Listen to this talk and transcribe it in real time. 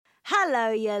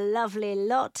Hello, you lovely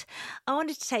lot. I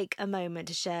wanted to take a moment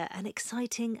to share an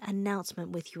exciting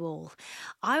announcement with you all.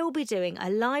 I will be doing a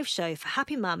live show for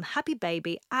Happy Mum, Happy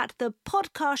Baby at the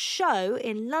Podcast Show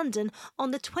in London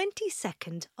on the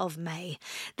 22nd of May.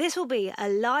 This will be a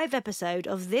live episode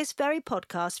of this very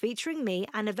podcast featuring me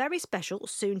and a very special,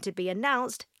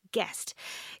 soon-to-be-announced guest.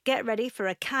 Get ready for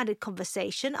a candid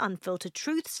conversation, unfiltered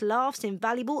truths, laughs,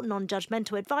 invaluable,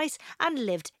 non-judgmental advice and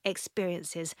lived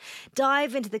experiences.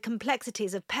 Dive into the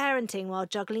complexities of parenting while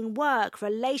juggling work,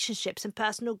 relationships and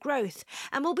personal growth.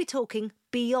 And we'll be talking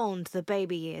beyond the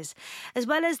baby years. As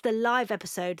well as the live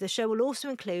episode, the show will also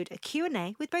include a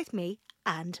Q&A with both me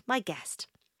and my guest.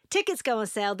 Tickets go on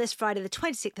sale this Friday the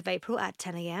 26th of April at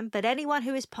 10 a.m, but anyone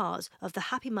who is part of the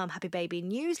Happy Mum, Happy Baby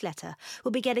newsletter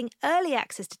will be getting early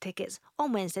access to tickets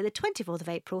on Wednesday the 24th of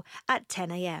April at 10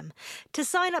 a.m. To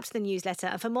sign up to the newsletter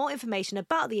and for more information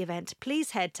about the event,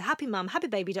 please head to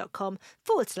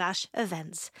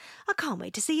happymumhappybaby.com/events. I can't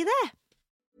wait to see you there.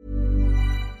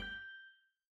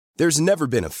 There's never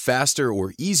been a faster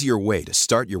or easier way to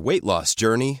start your weight loss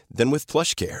journey than with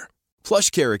PlushCare.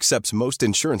 PlushCare accepts most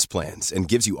insurance plans and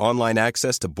gives you online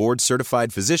access to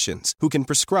board-certified physicians who can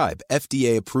prescribe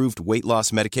FDA-approved weight loss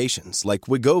medications like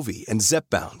Wegovy and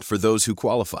Zepbound for those who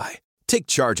qualify. Take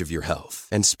charge of your health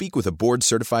and speak with a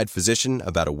board-certified physician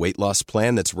about a weight loss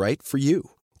plan that's right for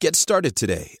you. Get started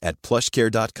today at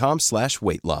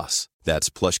plushcare.com/weight-loss. That's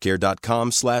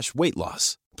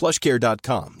plushcare.com/weight-loss.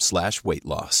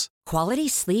 plushcare.com/weight-loss. Quality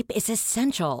sleep is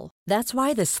essential. That's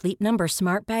why the Sleep Number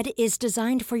Smart Bed is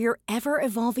designed for your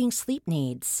ever-evolving sleep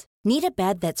needs. Need a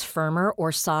bed that's firmer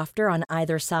or softer on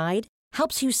either side?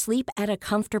 Helps you sleep at a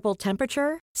comfortable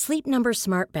temperature? Sleep Number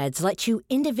Smart Beds let you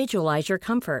individualize your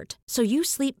comfort, so you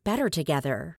sleep better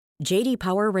together. J.D.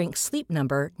 Power ranks Sleep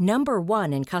Number number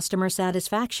 1 in customer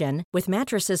satisfaction with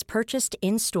mattresses purchased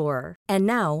in-store. And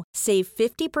now, save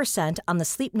 50% on the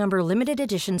Sleep Number Limited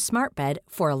Edition Smart Bed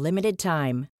for a limited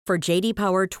time. For J.D.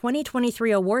 Power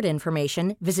 2023 award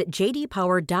information, visit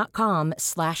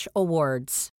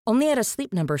jdpower.com/awards. Only at a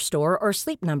Sleep Number store or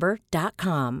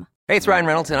sleepnumber.com. Hey, it's Ryan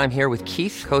Reynolds, and I'm here with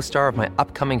Keith, co-star of my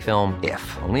upcoming film,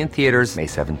 If, only in theaters May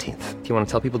 17th. Do you want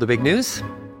to tell people the big news?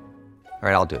 All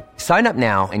right, I'll do it. Sign up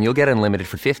now and you'll get unlimited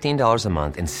for $15 a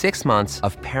month and 6 months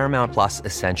of Paramount Plus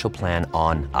Essential Plan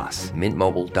on us.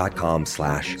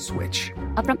 MintMobile.com/switch.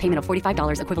 Upfront payment of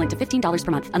 $45 equivalent to $15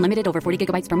 per month. Unlimited over 40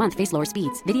 gigabytes per month. Face lower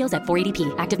speeds. Videos at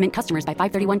 480p. Active Mint customers by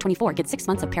 531.24 get 6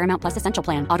 months of Paramount Plus Essential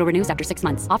Plan. Auto renews after 6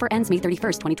 months. Offer ends May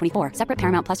 31st, 2024. Separate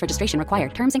Paramount Plus registration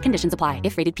required. Terms and conditions apply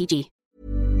if rated PG.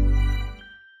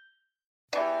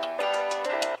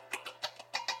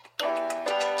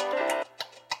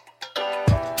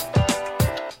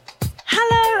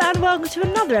 Welcome to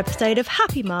another episode of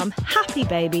Happy Mum, Happy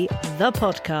Baby, the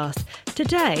podcast.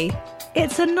 Today,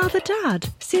 it's another dad.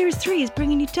 Series 3 is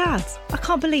bringing you dads. I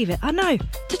can't believe it, I know.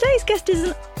 Today's guest is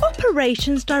an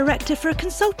operations director for a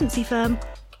consultancy firm.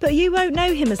 But you won't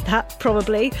know him as that,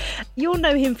 probably. You'll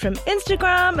know him from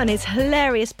Instagram and his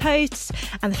hilarious posts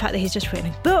and the fact that he's just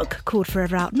written a book called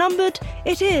Forever Outnumbered.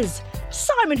 It is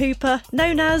Simon Hooper,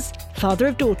 known as Father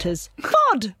of Daughters.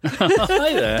 FOD!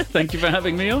 Hi there. Thank you for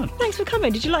having me on. Thanks for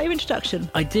coming. Did you like your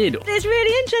introduction? I did. It's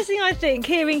really interesting, I think,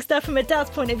 hearing stuff from a dad's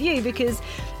point of view because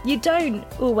you don't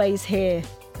always hear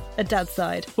a dad's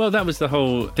side. Well, that was the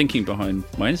whole thinking behind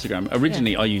my Instagram.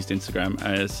 Originally, I used Instagram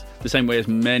as the same way as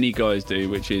many guys do,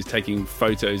 which is taking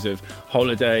photos of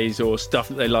holidays or stuff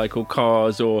that they like or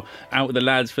cars or out with the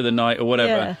lads for the night or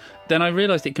whatever. Yeah. Then I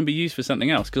realised it can be used for something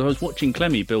else because I was watching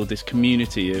Clemmy build this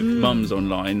community of mums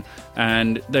online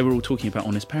and they were all talking about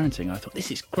honest parenting. I thought,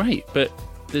 this is great, but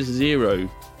there's zero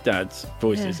dads'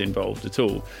 voices involved at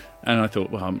all. And I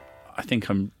thought, well, I think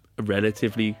I'm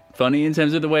relatively funny in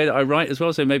terms of the way that I write as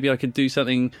well, so maybe I could do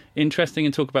something interesting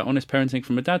and talk about honest parenting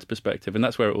from a dad's perspective, and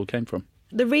that's where it all came from.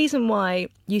 The reason why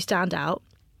you stand out,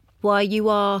 why you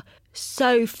are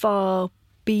so far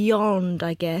beyond,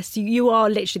 I guess, you are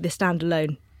literally the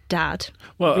standalone dad.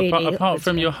 Well, really, apart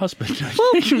from your husband, I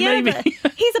well, think, yeah, maybe.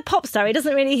 But he's a pop star. He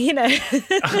doesn't really,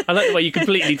 I like the way you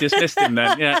completely dismissed him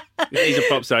then. Yeah, he's a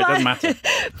pop star. It doesn't matter.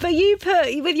 But you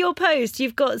put, with your post,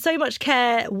 you've got so much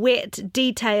care, wit,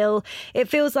 detail. It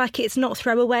feels like it's not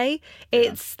throwaway.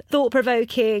 It's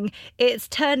thought-provoking. It's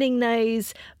turning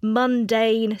those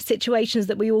mundane situations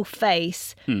that we all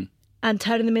face and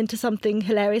turning them into something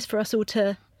hilarious for us all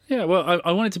to... Yeah, well,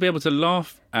 I wanted to be able to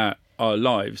laugh at our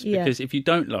lives. Yeah. Because if you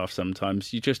don't laugh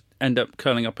sometimes, you just end up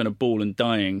curling up in a ball and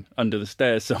dying under the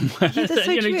stairs somewhere. Yeah, that's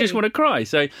so you true. just want to cry.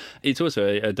 So it's also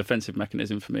a defensive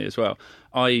mechanism for me as well.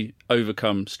 I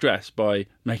overcome stress by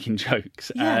making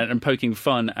jokes and poking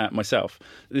fun at myself.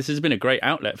 This has been a great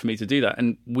outlet for me to do that.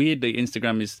 And weirdly,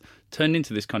 Instagram is turned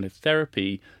into this kind of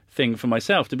therapy thing for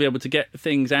myself to be able to get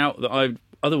things out that I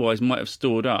otherwise might have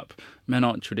stored up. Men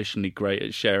aren't traditionally great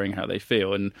at sharing how they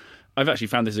feel, and I've actually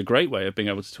found this a great way of being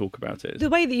able to talk about it. The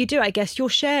way that you do it, I guess, you're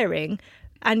sharing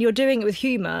and you're doing it with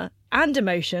humour and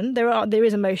emotion. There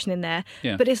is emotion in there,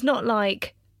 but it's not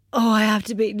like, oh, I have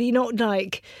to be. You're not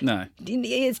like, no,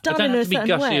 it's done in a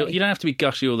certain way. You don't have to be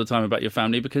gushy all the time about your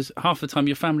family, because half the time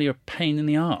your family are a pain in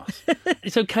the arse.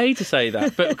 It's okay to say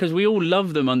that, but because we all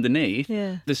love them underneath.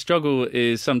 Yeah. The struggle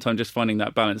is sometimes just finding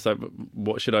that balance. Like,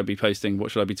 what should I be posting?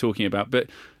 What should I be talking about? But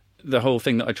the whole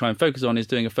thing that I try and focus on is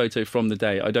doing a photo from the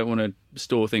day. I don't want to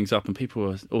store things up, and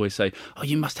people always say, oh,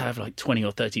 you must have like 20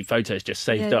 or 30 photos just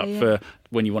saved up for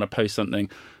when you want to post something.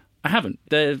 I haven't.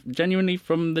 They're genuinely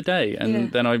from the day.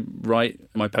 And then I write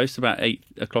my posts about 8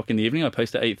 o'clock in the evening. I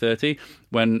post at 8:30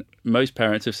 when most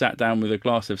parents have sat down with a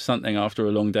glass of something after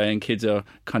a long day and kids are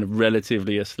kind of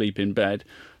relatively asleep in bed.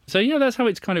 So, yeah, that's how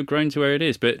it's kind of grown to where it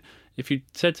is. But if you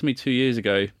said to me 2 years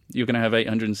ago, you're going to have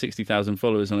 860,000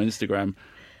 followers on Instagram,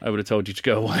 I would have told you to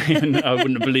go away and I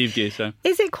wouldn't have believed you. So,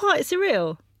 is it quite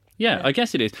surreal? Yeah, I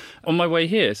guess it is. On my way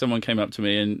here, someone came up to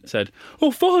me and said,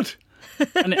 oh, FOD!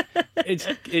 And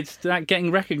it's that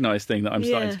getting recognised thing that I'm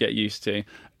starting to get used to.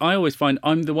 I always find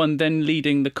I'm the one then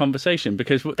leading the conversation,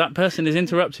 because that person has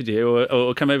interrupted you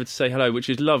or come over to say hello, which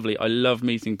is lovely. I love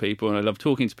meeting people and I love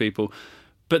talking to people.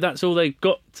 But that's all they've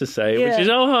got to say, which is,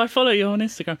 oh, I follow you on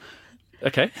Instagram.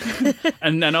 Okay.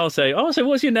 And then I'll say, oh, so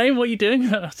what's your name? What are you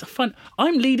doing? That's fun.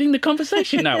 I'm leading the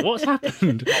conversation now. What's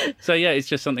happened? So, yeah, it's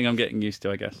just something I'm getting used to,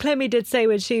 I guess. Clemmy did say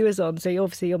when she was on, so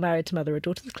obviously you're married to mother of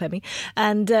daughters, Clemmy,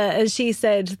 and she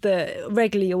said that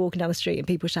regularly you're walking down the street and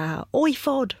people shout out, oi,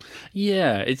 FOD.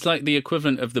 Yeah, it's like the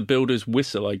equivalent of the builder's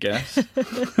whistle, I guess.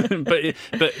 But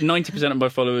 90% of my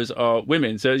followers are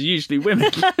women, so it's usually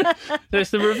women. So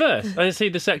it's the reverse. I see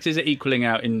the sexes are equaling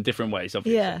out in different ways,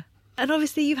 obviously. Yeah. And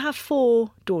obviously you have 4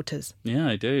 daughters. Yeah,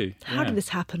 I do. How did this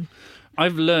happen?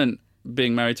 I've learnt,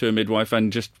 being married to a midwife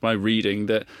and just by reading,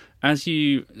 that as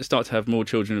you start to have more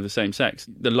children of the same sex,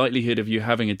 the likelihood of you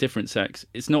having a different sex,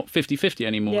 it's not 50-50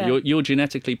 anymore. Yeah. You're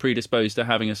genetically predisposed to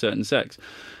having a certain sex.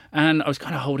 And I was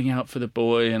kind of holding out for the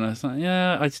boy, and I was like,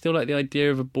 yeah, I still like the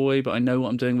idea of a boy, but I know what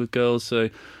I'm doing with girls, so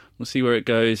we'll see where it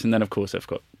goes. And then, of course, I've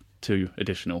got 2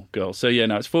 additional girls. So, yeah,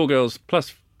 now it's 4 girls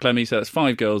plus Clemmy, so that's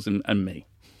 5 girls and me.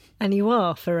 And you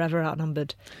are forever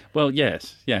outnumbered. Well,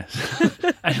 yes.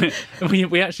 And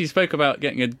we actually spoke about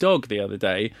getting a dog the other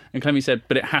day, and Clemmy said,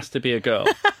 but it has to be a girl.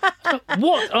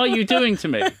 What are you doing to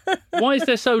me? Why is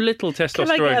there so little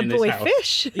testosterone in this house? Can I get a boy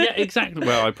fish? Yeah, exactly.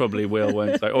 Well, I probably will,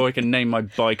 won't I? Or I can name my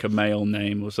bike a male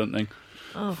name or something.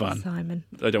 Oh, fun. Simon.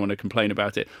 I don't want to complain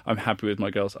about it. I'm happy with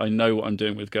my girls. I know what I'm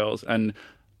doing with girls. And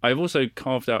I've also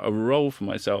carved out a role for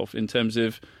myself in terms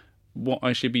of what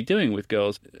I should be doing with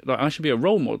girls. Like, I should be a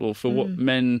role model for what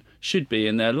men should be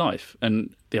in their life.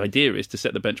 And the idea is to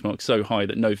set the benchmark so high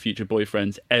that no future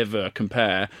boyfriends ever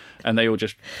compare and they all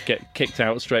just get kicked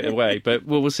out straight away. But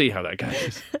we'll see how that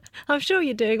goes. I'm sure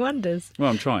you're doing wonders. Well,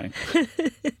 I'm trying.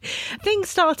 Things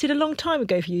started a long time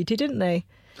ago for you two, didn't they?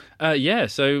 Yeah,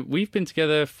 so we've been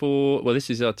together for, well, this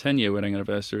is our 10-year wedding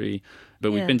anniversary,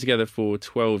 but we've been together for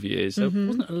 12 years. So it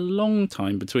wasn't a long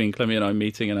time between Clemmy and I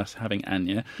meeting and us having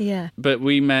Anya. Yeah. But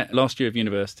we met last year of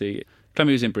university.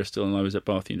 Clemmy was in Bristol and I was at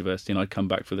Bath University, and I'd come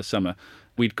back for the summer.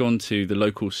 We'd gone to the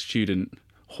local student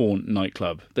haunt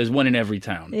nightclub. There's one in every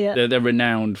town. Yeah. They're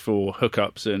renowned for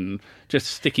hookups and just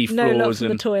sticky No floors. locks on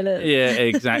the toilet. Yeah,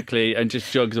 exactly. And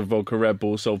just jugs of vodka Red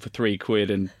Bull sold for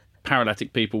 £3 and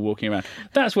paralytic people walking around.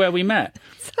 That's where we met.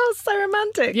 Sounds so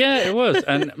romantic. Yeah, it was.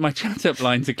 And my chat-up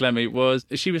line to Clemmy was,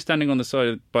 she was standing on the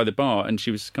side by the bar and she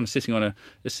was kind of sitting on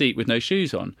a seat with no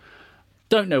shoes on.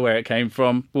 Don't know where it came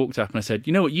from. Walked up and I said,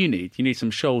 you know what you need? You need some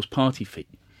Scholl's party feet.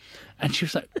 And she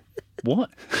was like,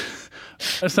 what?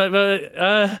 I was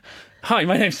like, hi,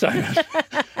 my name's Simon.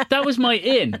 That was my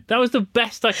in. That was the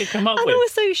best I could come up with. And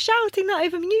also shouting that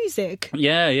over music.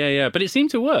 Yeah. But it seemed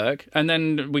to work. And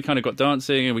then we kind of got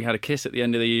dancing and we had a kiss at the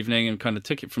end of the evening and kind of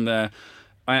took it from there.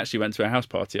 I actually went to a house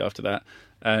party after that.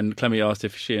 And Clemmy asked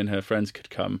if she and her friends could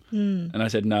come. And I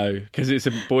said no, because it's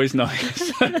a boys' night.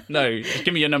 No, just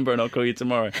give me your number and I'll call you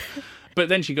tomorrow. But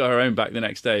then she got her own back the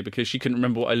next day because she couldn't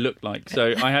remember what I looked like.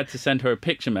 So I had to send her a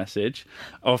picture message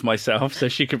of myself so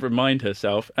she could remind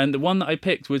herself. And the one that I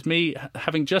picked was me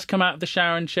having just come out of the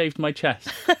shower and shaved my chest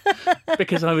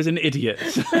because I was an idiot.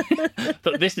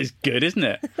 But this is good, isn't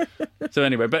it? So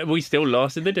anyway, but we still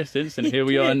lasted the distance, and here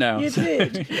we are now. You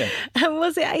did. Yeah. And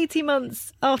was it 18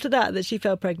 months after that she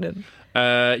fell pregnant?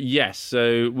 Yes.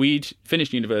 So we'd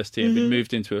finished university and we'd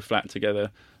moved into a flat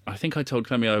together. I think I told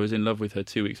Clemmy I was in love with her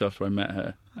 2 weeks after I met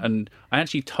her. And I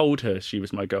actually told her she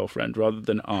was my girlfriend rather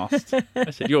than asked.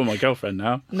 I said, "You're my girlfriend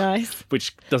now." Nice.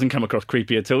 Which doesn't come across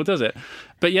creepy at all, does it?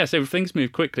 But yeah, so things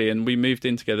moved quickly, and we moved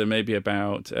in together maybe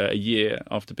about a year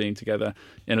after being together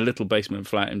in a little basement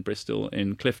flat in Bristol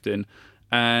in Clifton.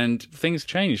 And things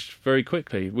changed very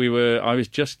quickly. I was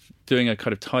just doing a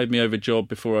kind of tide-me-over job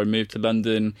before I moved to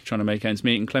London, trying to make ends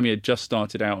meet, and Clemmy had just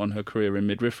started out on her career in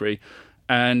midwifery.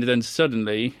 And then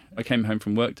suddenly, I came home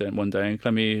from work one day, and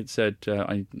Clemmy had said,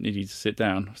 "I need you to sit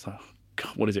down." I was like, "Oh,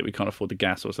 God, what is it? We can't afford the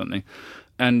gas or something."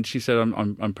 And she said,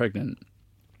 I'm pregnant."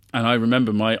 And I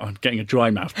remember I'm getting a dry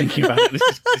mouth thinking about it.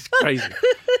 This is crazy.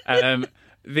 I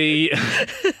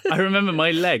remember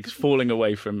my legs falling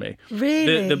away from me.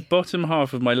 Really? The bottom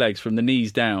half of my legs from the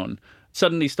knees down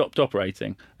suddenly stopped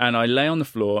operating, and I lay on the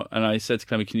floor and I said to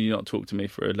Clemmy, "Can you not talk to me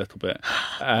for a little bit?"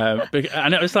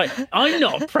 And it was like, I'm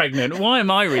not pregnant. Why am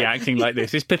I reacting like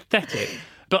this? It's pathetic.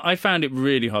 But I found it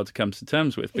really hard to come to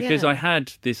terms with because I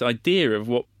had this idea of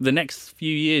what the next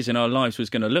few years in our lives was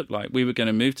going to look like. We were going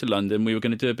to move to London. We were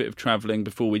going to do a bit of travelling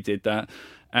before we did that.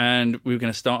 And we were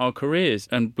going to start our careers.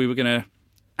 And we were going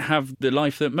to have the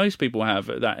life that most people have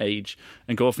at that age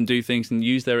and go off and do things and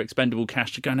use their expendable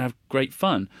cash to go and have great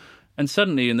fun. And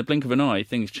suddenly, in the blink of an eye,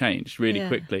 things changed really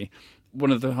quickly. One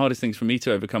of the hardest things for me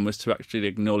to overcome was to actually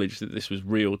acknowledge that this was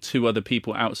real to other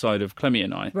people outside of Clemmy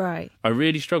and I. Right. I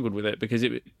really struggled with it because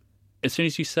as soon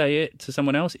as you say it to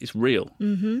someone else, it's real.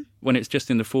 Mm-hmm. When it's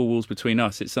just in the four walls between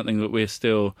us, it's something that we're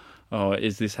still,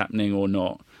 is this happening or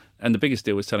not? And the biggest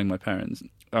deal was telling my parents.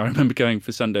 I remember going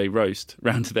for Sunday roast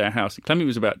round to their house. Clemmy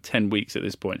was about 10 weeks at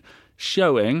this point,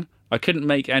 showing I couldn't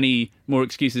make any more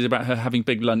excuses about her having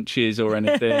big lunches or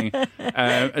anything.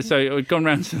 So I'd gone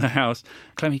round to the house.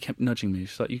 Clemmy kept nudging me.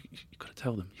 She's like, you've got to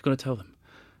tell them. You've got to tell them.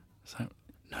 I was like,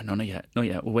 no, not yet. Not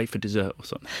yet. We'll wait for dessert or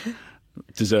something.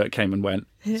 Dessert came and went.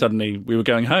 Suddenly we were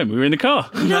going home. We were in the car.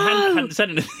 No. I hadn't said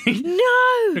anything.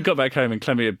 No. We got back home and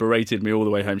Clemmy had berated me all the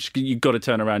way home. You've got to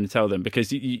turn around and tell them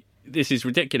because this is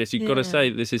ridiculous. You've got to say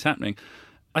that this is happening.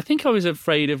 I think I was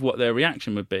afraid of what their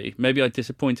reaction would be. Maybe I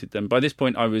disappointed them. By this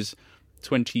point, I was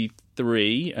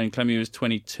 23 and Clemmy was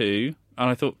 22. And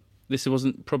I thought this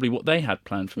wasn't probably what they had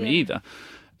planned for me either.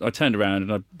 I turned around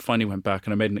and I finally went back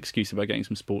and I made an excuse about getting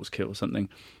some sports kit or something.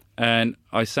 And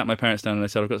I sat my parents down and I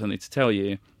said, "I've got something to tell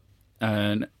you."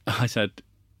 And I said,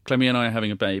 "Clemmy and I are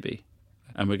having a baby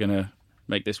and we're going to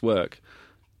make this work."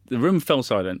 The room fell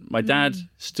silent. My dad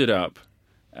stood up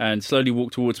and slowly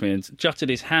walked towards me and jutted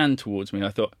his hand towards me. And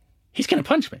I thought, he's going to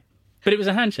punch me. But it was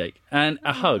a handshake and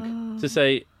a hug to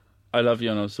say, "I love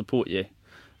you and I'll support you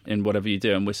in whatever you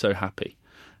do. And we're so happy."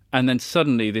 And then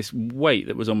suddenly this weight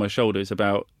that was on my shoulders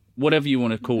about whatever you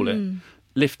want to call it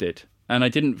lifted. And I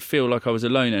didn't feel like I was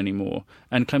alone anymore.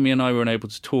 And Clemmy and I were able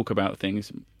to talk about things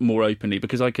more openly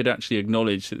because I could actually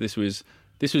acknowledge that this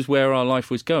was where our life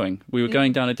was going. We were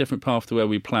going down a different path to where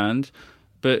we planned.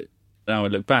 But now I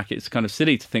look back, it's kind of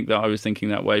silly to think that I was thinking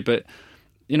that way. But,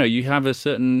 you have a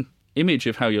certain image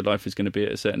of how your life is going to be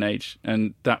at a certain age.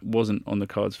 And that wasn't on the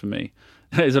cards for me.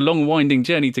 It's a long, winding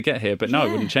journey to get here, but no, I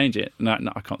wouldn't change it. No,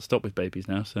 I can't stop with babies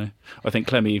now. So I think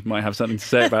Clemmy might have something to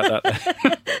say about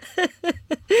that.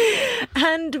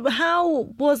 And how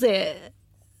was it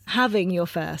having your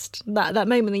first, that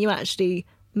moment that you actually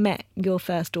met your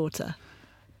first daughter?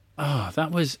 Oh,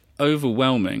 that was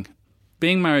overwhelming.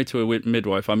 Being married to a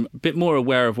midwife, I'm a bit more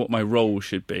aware of what my role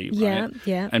should be, right?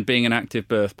 Yeah. And being an active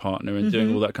birth partner and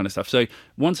doing all that kind of stuff. So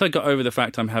once I got over the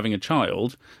fact I'm having a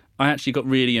child, I actually got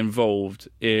really involved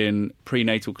in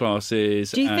prenatal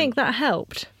classes. Do you think that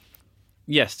helped?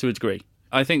 Yes, to a degree.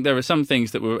 I think there were some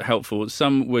things that were helpful.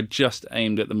 Some were just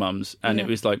aimed at the mums. And it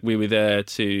was like we were there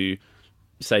to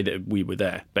say that we were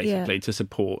there, basically, to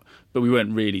support. But we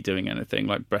weren't really doing anything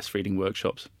like breastfeeding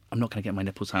workshops. I'm not going to get my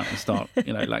nipples out and start,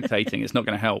 lactating. It's not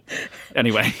going to help.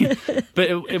 Anyway, but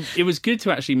it was good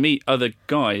to actually meet other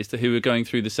guys who were going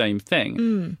through the same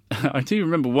thing. I do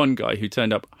remember one guy who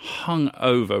turned up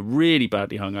hungover, really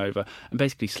badly hungover, and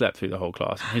basically slept through the whole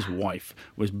class. His wife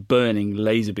was burning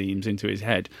laser beams into his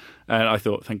head. And I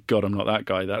thought, thank God I'm not that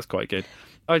guy. That's quite good.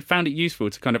 I found it useful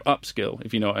to kind of upskill,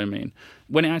 if you know what I mean.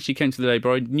 When it actually came to the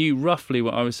labour, I knew roughly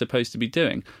what I was supposed to be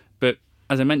doing. But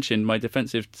as I mentioned, my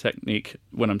defensive technique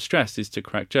when I'm stressed is to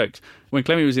crack jokes. When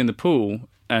Clemmy was in the pool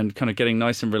and kind of getting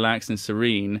nice and relaxed and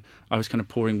serene, I was kind of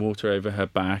pouring water over her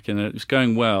back and it was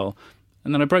going well.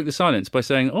 And then I broke the silence by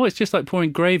saying, oh, it's just like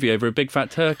pouring gravy over a big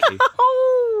fat turkey.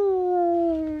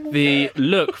 The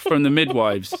look from the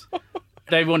midwives,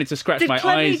 they wanted to scratch my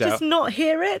Clemmy eyes out. Did Clemmy just not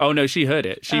hear it? Oh, no, she heard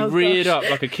it. She reared up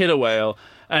like a killer whale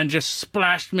and just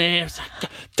splashed me. I was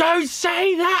like, don't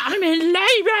say that, I'm in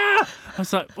labour. I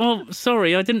was like, well,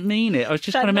 sorry, I didn't mean it. I was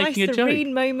just kind of making a joke. That nice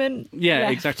serene moment. Yeah,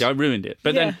 exactly. I ruined it.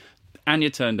 But then Anya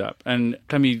turned up, and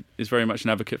Clemmy is very much an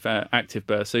advocate for active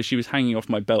birth, so she was hanging off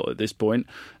my belt at this point.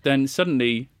 Then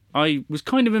suddenly I was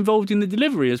kind of involved in the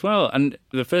delivery as well. And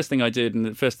the first thing I did, and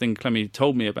the first thing Clemmy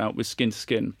told me about, was skin to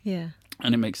skin. Yeah.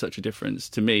 And it makes such a difference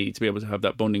to me to be able to have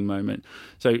that bonding moment.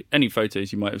 So any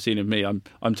photos you might have seen of me,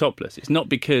 I'm topless. It's not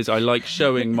because I like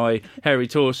showing my hairy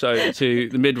torso to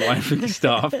the midwife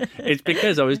staff. It's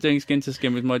because I was doing skin to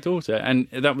skin with my daughter. And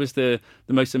that was the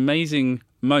most amazing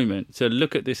moment to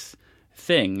look at this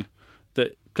thing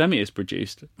that Clemmy has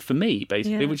produced for me,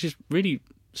 basically, which is really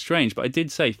strange. But I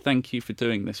did say, thank you for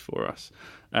doing this for us.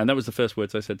 And that was the first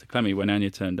words I said to Clemmy when Anya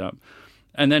turned up.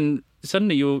 And then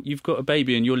suddenly you've got a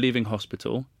baby and you're leaving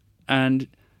hospital and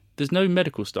there's no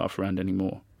medical staff around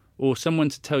anymore or someone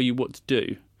to tell you what to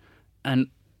do. And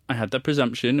I had that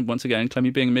presumption, once again,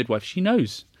 Clemmy being a midwife, she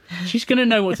knows. She's going to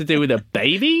know what to do with a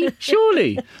baby,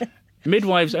 surely.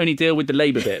 Midwives only deal with the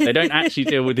labour bit. They don't actually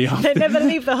deal with the after. They never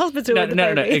leave the hospital with the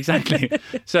baby. No, exactly.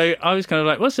 So I was kind of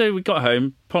like, well, so we got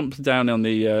home, plumped down on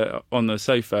the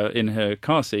sofa in her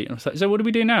car seat. And I was like, so what do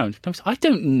we do now? And I was like, I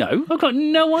don't know. I've got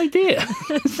no idea.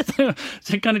 so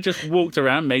I kind of just walked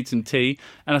around, made some tea.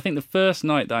 And I think the first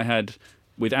night that I had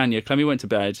with Anya, Clemmy went to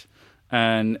bed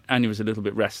and Anya was a little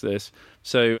bit restless.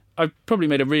 So I probably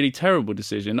made a really terrible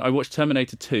decision. I watched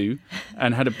Terminator 2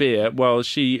 and had a beer while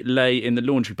she lay in the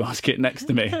laundry basket next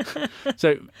to me.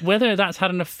 So whether that's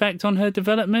had an effect on her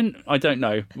development, I don't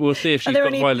know. We'll see if she's got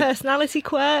any personality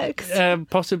quirks?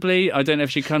 Possibly. I don't know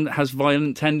if she has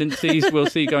violent tendencies. We'll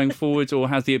see going forwards, or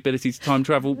has the ability to time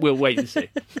travel. We'll wait and see.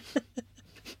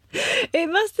 It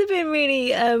must have been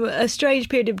really a strange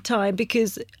period of time,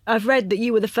 because I've read that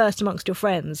you were the first amongst your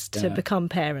friends to become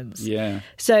parents. Yeah.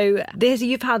 So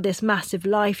you've had this massive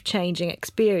life-changing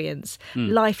experience.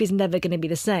 Life is never going to be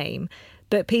the same,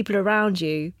 but people around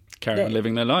you carry on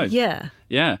living their lives. Yeah.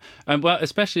 Yeah. Well,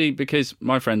 especially because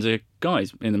my friends are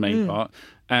guys in the main part,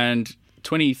 and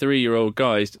 23-year-old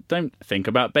guys don't think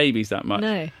about babies that much.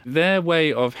 No. Their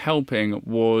way of helping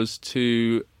was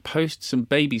to post some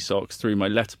baby socks through my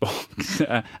letterbox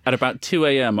at about 2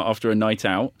 a.m. after a night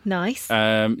out. Nice.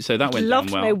 So that went Love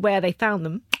down well. to know where they found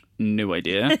them. No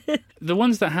idea. The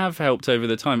ones that have helped over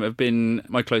the time have been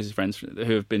my closest friends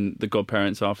who have been the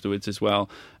godparents afterwards as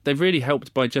well. They've really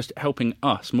helped by just helping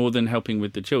us more than helping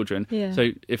with the children. Yeah.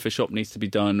 So if a shop needs to be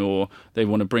done, or they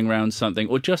want to bring around something,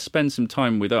 or just spend some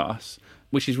time with us,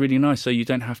 which is really nice, so you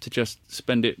don't have to just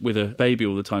spend it with a baby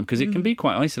all the time, because it can be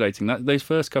quite isolating. Those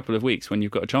first couple of weeks when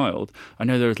you've got a child, I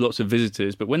know there's lots of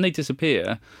visitors, but when they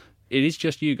disappear, it is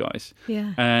just you guys.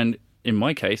 Yeah. And in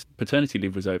my case, paternity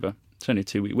leave was over. It's only a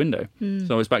 2-week window.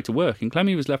 So I was back to work, and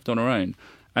Clemmy was left on her own.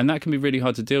 And that can be really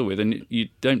hard to deal with, and you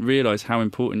don't realise how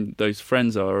important those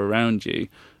friends are around you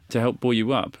to help buoy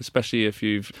you up, especially if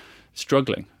you're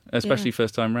struggling, especially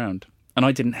first time round. And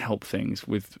I didn't help things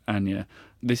with Anya.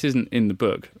 This isn't in the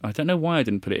book. I don't know why I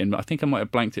didn't put it in, but I think I might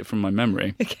have blanked it from my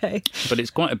memory. Okay. But it's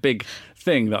quite a big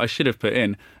thing that I should have put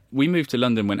in. We moved to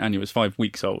London when Anya was 5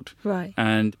 weeks old. Right.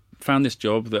 And found this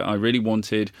job that I really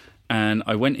wanted. And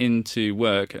I went into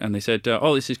work and they said,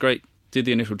 oh, this is great. Did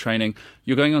the initial training.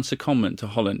 You're going on secondment to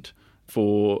Holland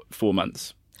for 4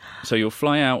 months. So you'll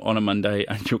fly out on a Monday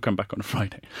and you'll come back on a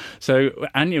Friday. So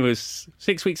Anya was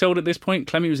 6 weeks old at this point.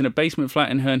 Clemmy was in a basement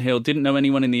flat in Herne Hill, didn't know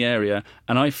anyone in the area.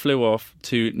 And I flew off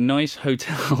to nice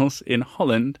hotels in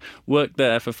Holland, worked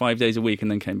there for 5 days a week and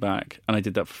then came back. And I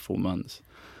did that for 4 months.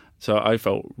 So I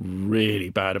felt really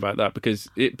bad about that, because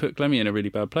it put Clemmy in a really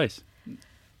bad place.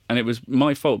 And it was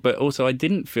my fault. But also I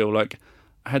didn't feel like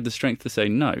I had the strength to say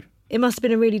no. It must have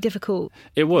been a really difficult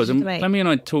It was. And decision to make. Clemmy and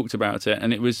I talked about it,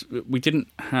 and it was, we didn't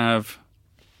have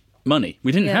money.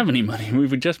 We didn't have any money. We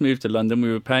would just moved to London.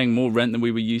 We were paying more rent than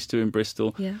we were used to in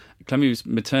Bristol. Yeah. Clemmy's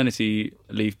maternity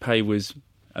leave pay was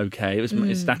okay. It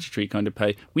was statutory kind of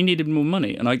pay. We needed more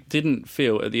money. And I didn't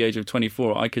feel at the age of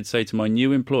 24 I could say to my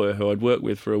new employer, who I'd worked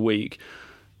with for a week,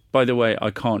 by the way,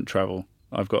 I can't travel.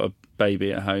 I've got a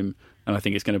baby at home, and I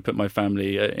think it's going to put my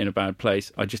family in a bad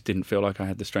place. I just didn't feel like I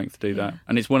had the strength to do that.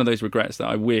 And it's one of those regrets that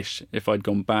I wish, if I'd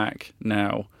gone back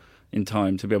now in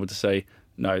time, to be able to say,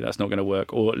 no, that's not going to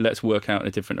work, or let's work out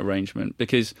a different arrangement,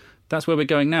 because that's where we're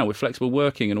going now with flexible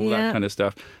working and all that kind of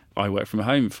stuff. I work from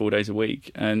home 4 days a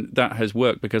week, and that has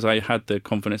worked because I had the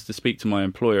confidence to speak to my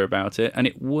employer about it, and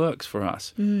it works for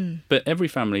us. But every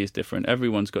family is different.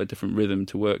 Everyone's got a different rhythm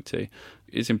to work to.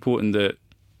 It's important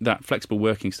that flexible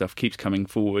working stuff keeps coming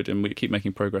forward and we keep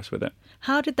making progress with it.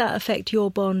 How did that affect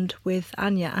your bond with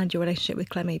Anya and your relationship with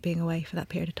Clemmy being away for that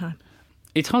period of time?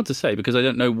 It's hard to say because I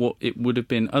don't know what it would have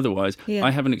been otherwise. Yeah. I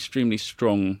have an extremely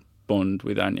strong bond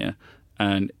with Anya,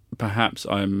 and perhaps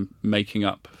I'm making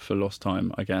up for lost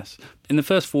time, I guess. In the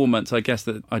first 4 months, I guess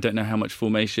that I don't know how much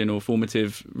formation or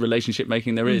formative relationship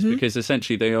making there is, because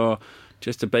essentially they are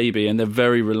just a baby and they're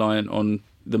very reliant on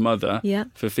the mother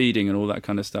for feeding and all that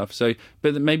kind of stuff. So,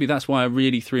 but maybe that's why I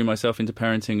really threw myself into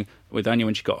parenting with Anya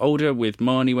when she got older, with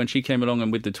Marnie when she came along,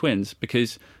 and with the twins,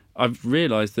 because I've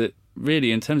realised that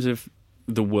really in terms of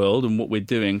the world and what we're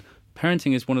doing,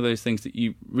 parenting is one of those things that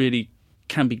you really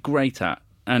can be great at,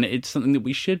 and it's something that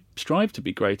we should strive to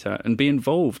be great at and be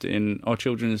involved in our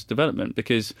children's development,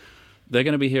 because they're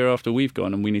going to be here after we've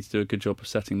gone and we need to do a good job of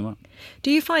setting them up.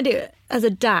 Do you find it, as a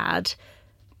dad,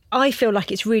 I feel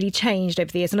like it's really changed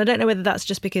over the years, and I don't know whether that's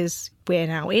just because we're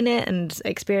now in it and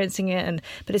experiencing it,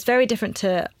 but it's very different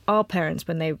to our parents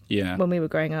when we were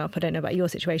growing up. I don't know about your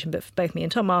situation, but for both me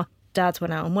and Tom, our dads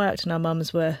went out and worked and our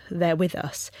mums were there with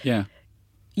us. Yeah.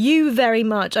 You very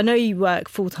much, I know you work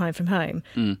full-time from home,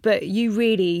 but you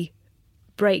really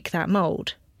break that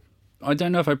mould. I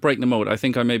don't know if I break the mould. I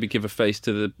think I maybe give a face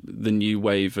to the new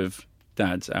wave of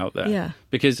dads out there. Yeah.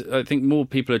 Because I think more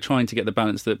people are trying to get the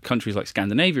balance that countries like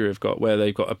Scandinavia have got, where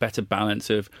they've got a better balance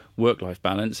of work-life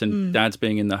balance and dads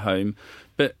being in the home.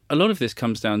 But a lot of this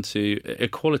comes down to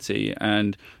equality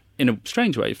and, in a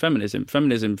strange way, feminism.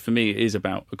 Feminism, for me, is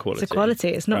about equality. It's equality.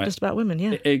 It's not just about women,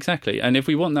 yeah. Exactly. And if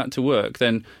we want that to work,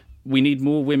 then we need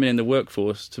more women in the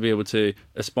workforce to be able to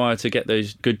aspire to get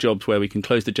those good jobs where we can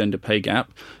close the gender pay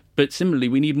gap. But similarly,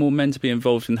 we need more men to be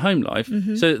involved in home life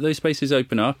so that those spaces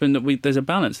open up and that there's a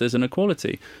balance, there's an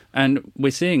equality. And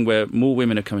we're seeing where more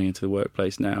women are coming into the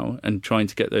workplace now and trying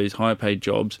to get those higher paid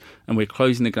jobs, and we're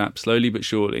closing the gap slowly but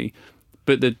surely.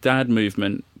 But the dad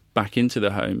movement back into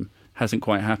the home hasn't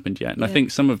quite happened yet. And I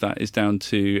think some of that is down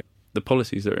to the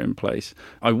policies that are in place.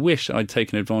 I wish I'd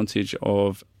taken advantage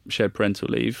of shared parental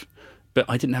leave, but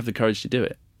I didn't have the courage to do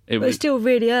it. It was still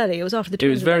really early. It was after the twins.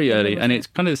 It was very early, and it's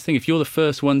kind of this thing, if you're the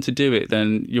first one to do it,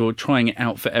 then you're trying it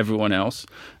out for everyone else,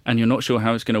 and you're not sure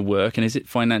how it's going to work, and is it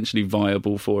financially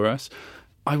viable for us?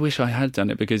 I wish I had done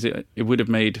it, because it would have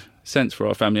made sense for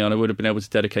our family, and I would have been able to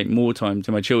dedicate more time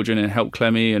to my children and help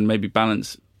Clemmy and maybe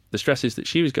balance the stresses that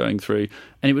she was going through.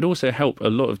 And it would also help a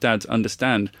lot of dads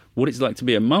understand what it's like to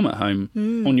be a mum at home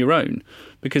on your own,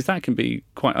 because that can be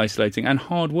quite isolating and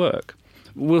hard work.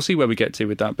 We'll see where we get to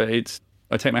with that, but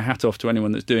I take my hat off to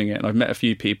anyone that's doing it. And I've met a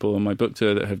few people on my book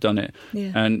tour that have done it.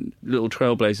 Yeah. And little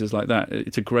trailblazers like that,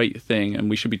 it's a great thing, and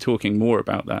we should be talking more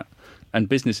about that. And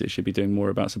businesses should be doing more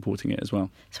about supporting it as well.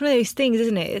 It's one of those things,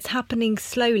 isn't it? It's happening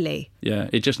slowly. Yeah,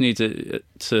 it just needs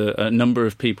a number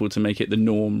of people to make it the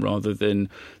norm rather than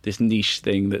this niche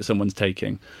thing that someone's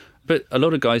taking. But a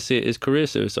lot of guys see it as career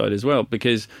suicide as well,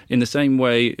 because in the same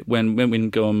way when women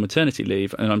go on maternity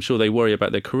leave, and I'm sure they worry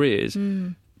about their careers,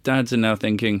 dads are now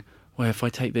thinking, well, if I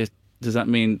take this, does that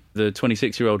mean the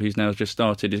 26-year-old who's now just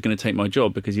started is going to take my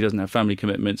job because he doesn't have family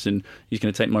commitments and he's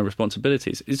going to take my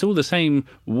responsibilities? It's all the same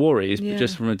worries, but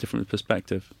just from a different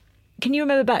perspective. Can you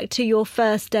remember back to your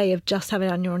first day of just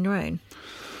having Anya on your own?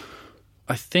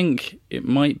 I think it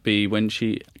might be when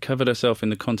she covered herself in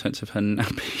the contents of her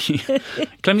nappy.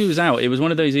 Clemmy was out. It was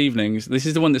one of those evenings. This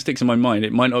is the one that sticks in my mind.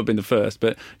 It might not have been the first,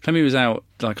 but Clemmy was out,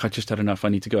 like, I just had enough. I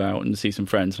need to go out and see some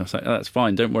friends. And I was like, oh, that's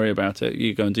fine. Don't worry about it.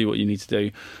 You go and do what you need to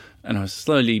do. And I was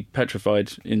slowly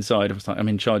petrified inside. I was like, I'm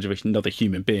in charge of another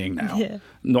human being now. Yeah.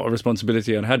 Not a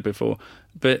responsibility I'd had before.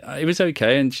 But it was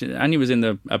okay. And Anya was in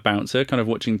a bouncer, kind of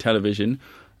watching television.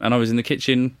 And I was in the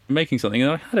kitchen making something.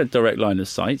 And I had a direct line of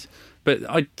sight. But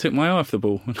I took my eye off the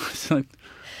ball. And I was like,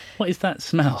 what is that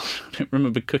smell? I don't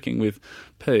remember cooking with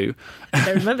poo. I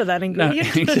don't remember that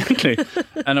ingredient. No, exactly.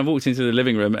 And I walked into the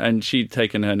living room and she'd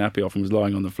taken her nappy off and was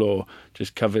lying on the floor,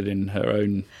 just covered in her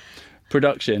own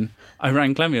production. I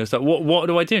rang Clemmy. I was like, what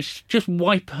do I do? Just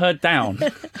wipe her down.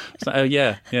 It's like, oh,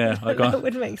 yeah. That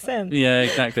would make sense. Yeah,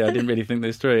 exactly. I didn't really think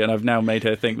this through. And I've now made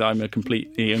her think that I'm a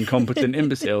completely incompetent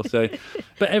imbecile. So,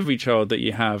 but every child that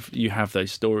you have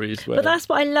those stories. But that's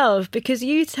what I love, because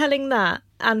you telling that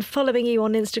and following you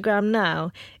on Instagram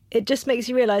now, it just makes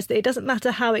you realise that it doesn't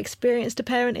matter how experienced a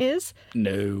parent is.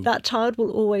 No. That child will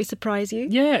always surprise you.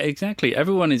 Yeah, exactly.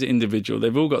 Everyone is individual.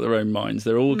 They've all got their own minds.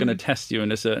 They're all going to test you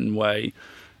in a certain way.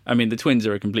 I mean, the twins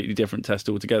are a completely different test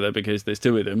altogether because there's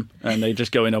two of them and they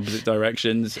just go in opposite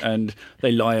directions and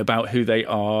they lie about who they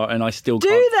are, and I still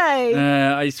can't. Do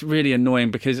they? It's really annoying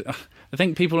because I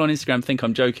think people on Instagram think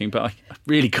I'm joking, but I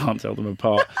really can't tell them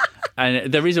apart.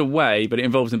 And there is a way, but it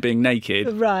involves them being naked.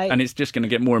 Right. And it's just going to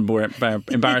get more and more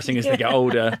embarrassing as they get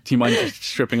older. Do you mind just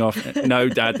stripping off? No,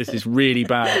 Dad, this is really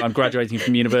bad. I'm graduating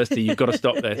from university. You've got to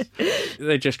stop this.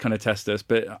 They just kind of test us.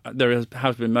 But there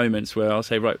have been moments where I'll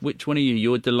say, right, which one are you?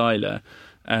 You're Delilah.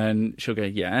 And she'll go,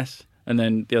 yes. And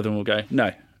then the other one will go,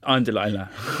 no, I'm Delilah.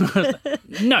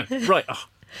 No, right. Oh,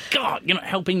 God, you're not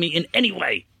helping me in any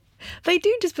way. They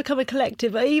do just become a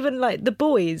collective. Even like the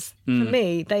boys, for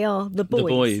me, they are the boys. The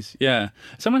boys, yeah.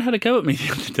 Someone had a go at me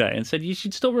the other day and said, you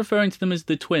should stop referring to them as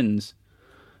the twins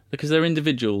because they're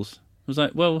individuals. I was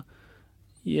like, well,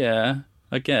 yeah,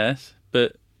 I guess.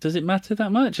 But does it matter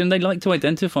that much? And they like to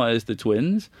identify as the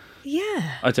twins.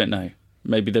 Yeah. I don't know.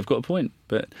 Maybe they've got a point.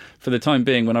 But for the time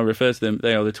being, when I refer to them,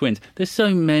 they are the twins. There's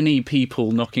so many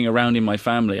people knocking around in my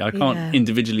family. I can't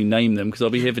individually name them because I'll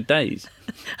be here for days.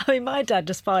 I mean, my dad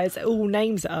just fires all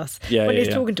names at us. Yeah, when yeah,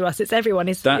 he's talking to us, it's everyone.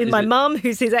 It's my mum,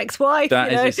 who's his ex-wife.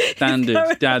 That is a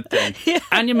standard dad thing. Yeah.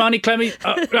 And your money, Clemmy,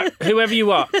 whoever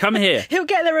you are, come here. He'll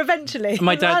get there eventually.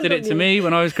 My dad did it to me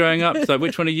when I was growing up. So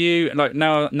which one are you? Like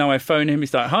now I phone him.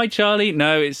 He's like, hi, Charlie.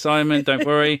 No, it's Simon. Don't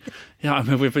worry. Yeah, I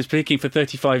mean, we've been speaking for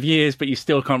 35 years, but you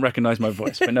still can't recognise my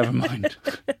voice. But never mind.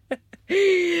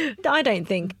 I don't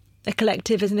think a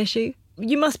collective is an issue.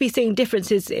 You must be seeing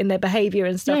differences in their behaviour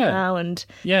and stuff now, and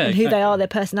who they are, their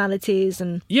personalities,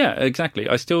 and exactly.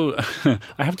 I still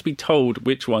I have to be told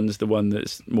which one's the one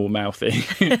that's more mouthy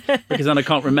because then I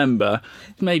can't remember.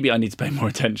 Maybe I need to pay more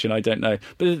attention. I don't know.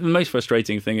 But the most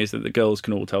frustrating thing is that the girls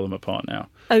can all tell them apart now.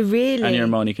 Oh, really? Anya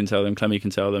and Marnie can tell them. Clemmy can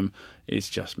tell them. It's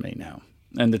just me now.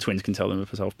 And the twins can tell them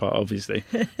apart, obviously.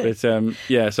 But so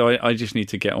I just need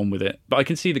to get on with it. But I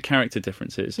can see the character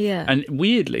differences. Yeah. And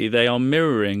weirdly, they are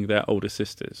mirroring their older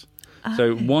sisters.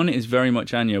 So one is very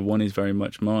much Anya, one is very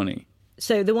much Marnie.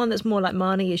 So the one that's more like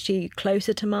Marnie, is she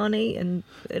closer to Marnie? And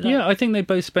yeah, I think they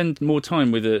both spend more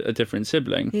time with a different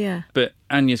sibling. Yeah. But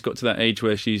Anya's got to that age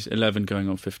where she's 11 going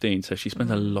on 15, so she spends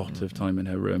a lot of time in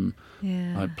her room,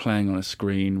 like playing on a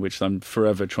screen, which I'm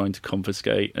forever trying to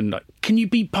confiscate. And like, can you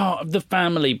be part of the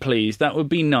family, please? That would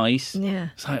be nice. Yeah.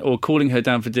 Like, or calling her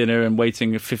down for dinner and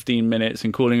waiting 15 minutes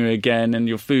and calling her again, and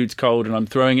your food's cold and I'm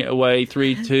throwing it away.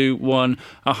 3, 2, 1,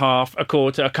 a half, a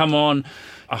quarter, come on.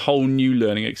 A whole new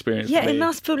learning experience. Yeah, for me. it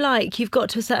must feel like you've got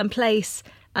to a certain place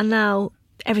and now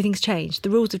everything's changed. The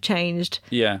rules have changed.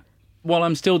 Yeah. While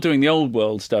I'm still doing the old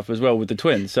world stuff as well with the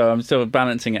twins, so I'm still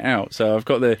balancing it out. So I've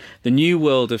got the new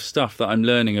world of stuff that I'm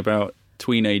learning about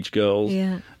tween-age girls,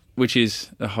 which is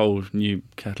a whole new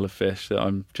kettle of fish that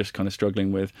I'm just kind of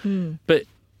struggling with. But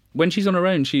when she's on her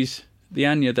own, she's the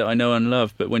Anya that I know and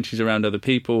love, but when she's around other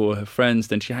people or her friends,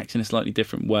 then she acts in a slightly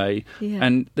different way. Yeah.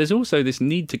 And there's also this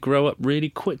need to grow up really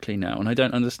quickly now, and I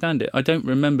don't understand it. I don't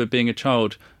remember being a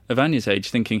child of Anya's age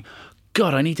thinking,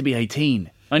 God, I need to be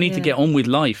 18. I need to get on with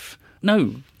life.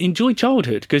 No, enjoy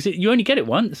childhood, because you only get it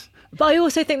once. But I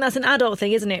also think that's an adult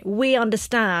thing, isn't it? We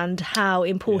understand how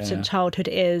important childhood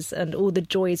is and all the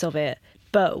joys of it.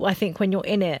 But I think when you're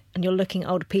in it and you're looking at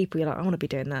older people, you're like, I want to be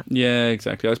doing that. Yeah,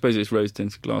 exactly. I suppose it's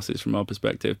rose-tinted glasses from our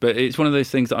perspective. But it's one of those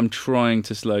things that I'm trying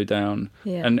to slow down.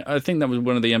 Yeah. And I think that was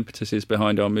one of the impetuses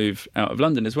behind our move out of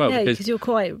London as well. Yeah, because you're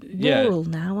quite rural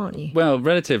now, aren't you? Well,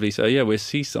 relatively so. Yeah, we're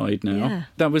seaside now. Yeah.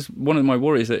 That was one of my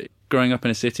worries, that growing up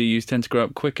in a city, you tend to grow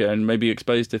up quicker and maybe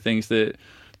exposed to things that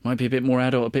might be a bit more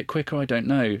adult, a bit quicker, I don't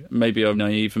know. Maybe I'm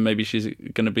naive and maybe she's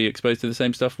going to be exposed to the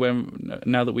same stuff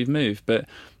now that we've moved. But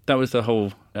that was the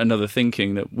whole another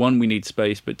thinking that, one, we need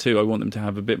space, but two, I want them to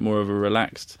have a bit more of a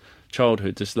relaxed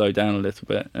childhood to slow down a little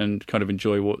bit and kind of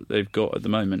enjoy what they've got at the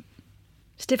moment.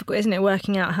 It's difficult, isn't it,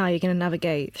 working out how you're going to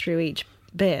navigate through each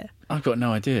bit? I've got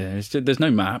no idea. There's no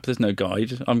map, there's no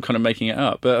guide. I'm kind of making it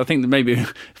up. But I think that maybe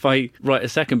if I write a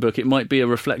second book, it might be a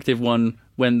reflective one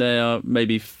when they are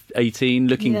maybe 18,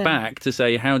 looking back to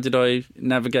say, how did I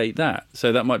navigate that?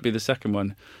 So that might be the second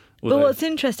one. But what's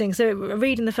interesting, so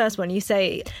reading the first one, you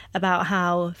say about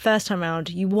how first time round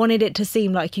you wanted it to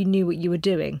seem like you knew what you were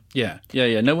doing. Yeah.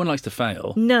 No one likes to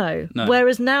fail. No.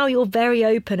 Whereas now you're very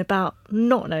open about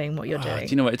not knowing what you're doing. Do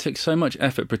you know what? It took so much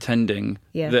effort pretending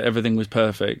that everything was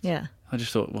perfect. Yeah. I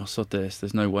just thought, well, sod this.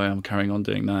 There's no way I'm carrying on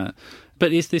doing that.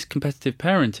 But it's this competitive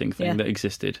parenting thing that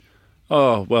existed.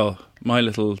 Oh, well, my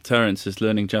little Terence is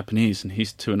learning Japanese and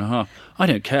he's 2.5. I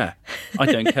don't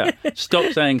care.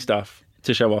 Stop saying stuff.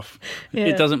 to show off. Yeah.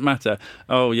 It doesn't matter.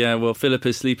 Oh, yeah, well,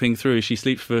 Philippa's sleeping through. She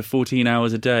sleeps for 14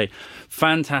 hours a day.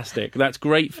 Fantastic. That's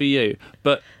great for you.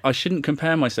 But I shouldn't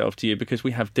compare myself to you because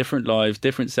we have different lives,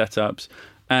 different setups,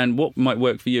 and what might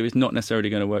work for you is not necessarily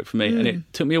going to work for me. And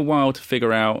it took me a while to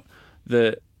figure out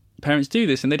that parents do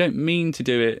this and they don't mean to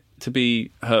do it to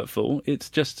be hurtful. It's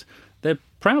just they're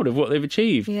proud of what they've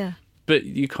achieved. Yeah. But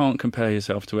you can't compare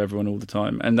yourself to everyone all the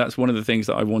time. And that's one of the things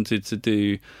that I wanted to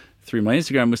do through my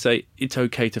Instagram was say, it's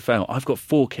okay to fail. I've got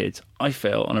 4 kids. I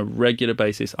fail on a regular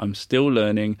basis. I'm still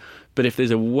learning. But if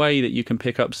there's a way that you can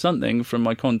pick up something from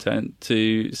my content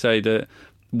to say that,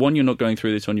 1, you're not going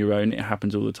through this on your own. It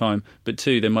happens all the time. But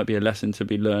 2, there might be a lesson to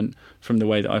be learned from the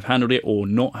way that I've handled it or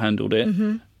not handled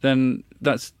it, then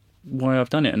that's why I've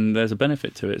done it. And there's a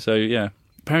benefit to it. So, yeah.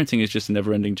 Parenting is just a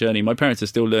never-ending journey. My parents are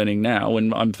still learning now,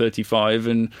 and I'm 35.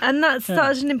 And that's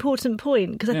such an important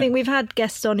point, because I think we've had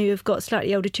guests on who have got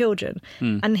slightly older children,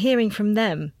 and hearing from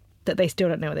them that they still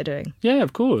don't know what they're doing. Yeah,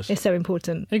 of course. It's so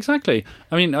important. Exactly.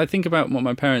 I mean, I think about what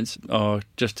my parents are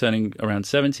just turning around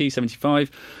 70,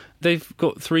 75. They've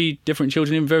got 3 different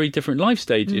children in very different life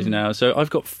stages now. So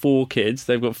I've got 4 kids.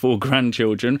 They've got 4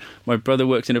 grandchildren. My brother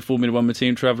works in a Formula 1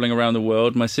 team travelling around the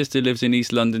world. My sister lives in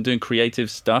East London doing creative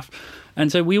stuff.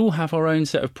 And so we all have our own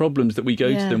set of problems that we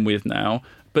go to them with now.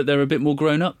 But they're a bit more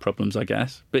grown-up problems, I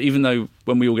guess. But even though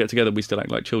when we all get together, we still act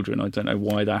like children, I don't know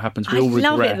why that happens. We all regress.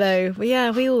 I love it, though.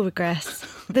 Yeah, we all regress.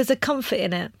 There's a comfort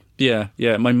in it. Yeah.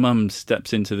 My mum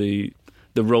steps into the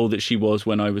role that she was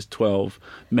when I was 12,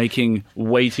 making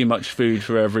way too much food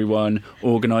for everyone,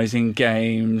 organising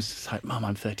games. It's like, Mum,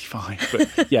 I'm 35. But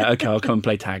yeah, okay, I'll come and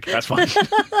play tag. That's fine.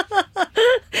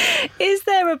 Is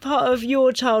there a part of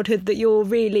your childhood that you're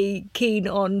really keen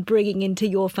on bringing into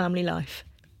your family life?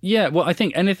 Yeah, well, I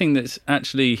think anything that's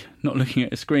actually not looking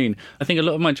at a screen. I think a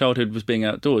lot of my childhood was being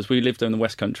outdoors. We lived in the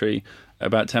West Country,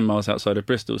 about 10 miles outside of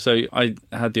Bristol. So I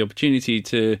had the opportunity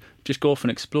to just go off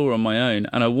and explore on my own.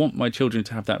 And I want my children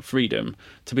to have that freedom,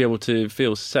 to be able to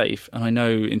feel safe. And I know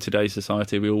in today's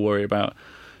society, we all worry about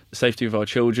the safety of our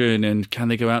children and can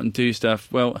they go out and do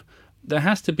stuff? Well, there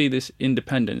has to be this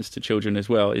independence to children as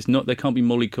well. It's not, they can't be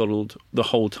mollycoddled the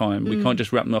whole time. We can't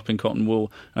just wrap them up in cotton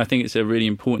wool. And I think it's a really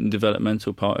important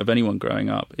developmental part of anyone growing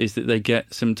up is that they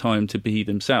get some time to be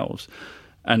themselves.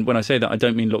 And when I say that, I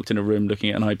don't mean locked in a room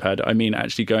looking at an iPad. I mean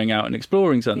actually going out and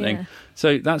exploring something. Yeah.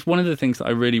 So that's one of the things that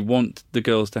I really want the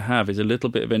girls to have is a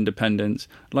little bit of independence,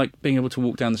 like being able to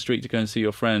walk down the street to go and see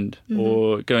your friend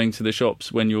or going to the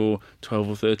shops when you're 12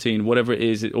 or 13, whatever it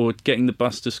is, or getting the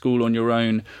bus to school on your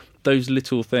own. Those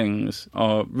little things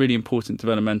are really important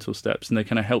developmental steps and they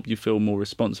kind of help you feel more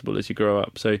responsible as you grow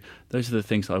up. So those are the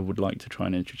things that I would like to try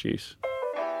and introduce.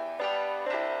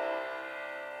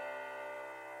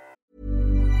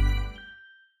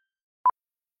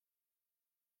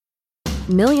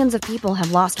 Millions of people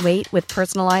have lost weight with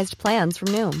personalized plans from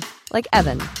Noom. Like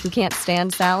Evan, who can't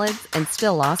stand salads and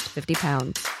still lost 50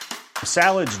 pounds.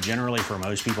 Salads generally for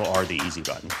most people are the easy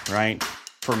button, right?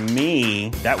 For me,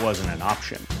 that wasn't an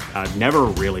option. I never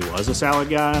really was a salad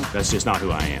guy. That's just not who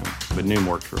I am. But Noom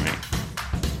worked for me.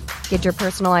 Get your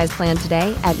personalized plan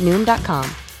today at Noom.com.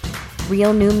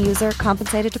 Real Noom user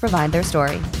compensated to provide their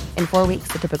story. In 4 weeks,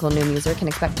 the typical Noom user can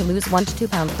expect to lose 1 to 2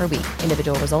 pounds per week.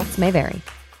 Individual results may vary.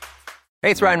 Hey,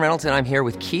 it's Ryan Reynolds, and I'm here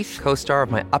with Keith, co-star of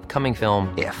my upcoming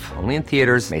film, If, only in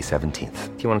theaters May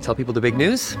 17th. Do you want to tell people the big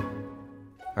news?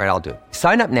 All right, I'll do it.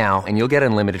 Sign up now and you'll get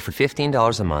unlimited for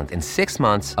 $15 a month and 6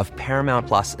 months of Paramount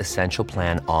Plus Essential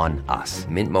Plan on us.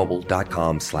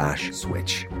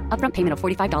 MintMobile.com/switch. Upfront payment of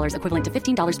 $45 equivalent to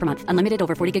 $15 per month. Unlimited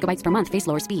over 40 gigabytes per month. Face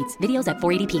lower speeds. Videos at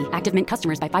 480p. Active Mint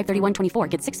customers by 531.24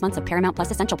 get 6 months of Paramount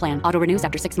Plus Essential Plan. Auto renews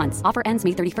after 6 months. Offer ends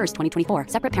May 31st, 2024.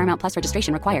 Separate Paramount Plus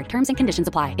registration required. Terms and conditions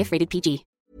apply if rated PG.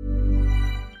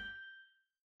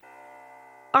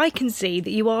 I can see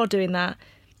that you are doing that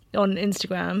on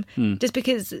Instagram just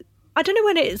because I don't know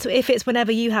if it's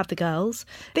whenever you have the girls,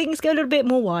 things go a little bit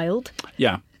more wild.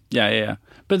 Yeah.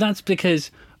 But that's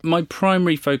because my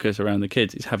primary focus around the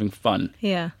kids is having fun.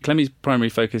 Yeah. Clemmie's primary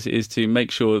focus is to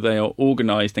make sure they are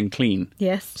organised and clean.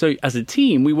 Yes. So as a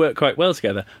team, we work quite well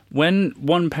together. When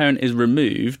one parent is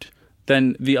removed,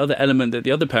 then the other element that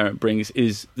the other parent brings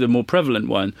is the more prevalent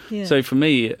one. Yeah. So for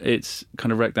me, it's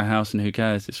kind of wreck the house and who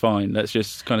cares? It's fine. Let's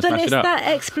just kind of smash it up. But it's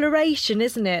that exploration,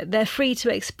 isn't it? They're free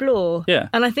to explore. Yeah.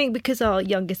 And I think because our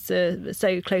youngest are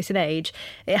so close in age,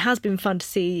 it has been fun to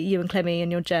see you and Clemmie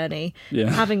and your journey,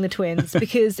 having the twins.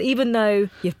 Because even though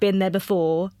you've been there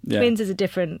before, twins is a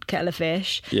different kettle of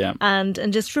fish. Yeah. And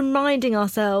just reminding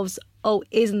ourselves, oh,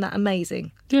 isn't that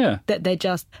amazing? Yeah. That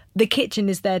the kitchen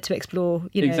is there to explore,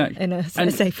 you know, exactly. in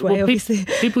a safe way, obviously.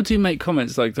 People do make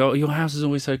comments like, oh, your house is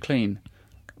always so clean.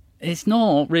 It's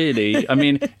not really. I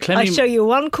mean, Clemmy... I'll show you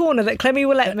one corner that Clemmy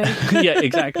will let me. Yeah,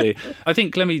 exactly. I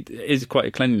think Clemmy is quite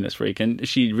a cleanliness freak, and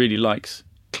she really likes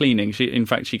cleaning. In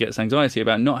fact, she gets anxiety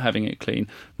about not having it clean,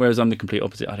 whereas I'm the complete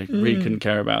opposite. I really couldn't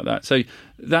care about that. So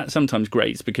that sometimes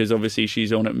grates, because obviously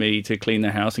she's on at me to clean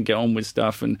the house and get on with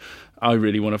stuff, and I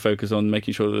really want to focus on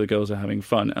making sure that the girls are having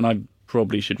fun, and I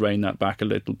probably should rein that back a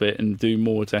little bit and do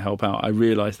more to help out. I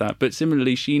realise that. But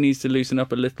similarly, she needs to loosen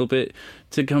up a little bit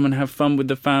to come and have fun with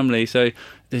the family. So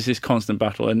there's this constant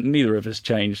battle, and neither of us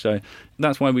change. So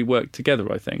that's why we work together,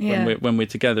 I think. Yeah. When we're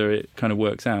together, it kind of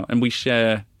works out. And we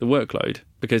share the workload,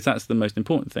 because that's the most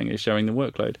important thing, is sharing the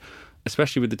workload,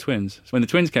 especially with the twins. When the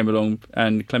twins came along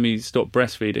and Clemmy stopped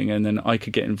breastfeeding and then I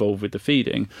could get involved with the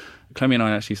feeding, Clemmy and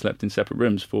I actually slept in separate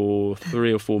rooms for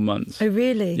 3 or 4 months. Oh,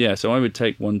 really? Yeah, so I would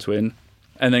take one twin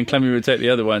and then Clemmy would take the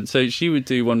other one. So she would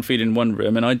do one feed in one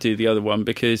room and I'd do the other one,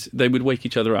 because they would wake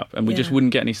each other up and we just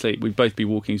wouldn't get any sleep. We'd both be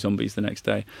walking zombies the next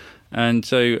day. And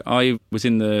so I was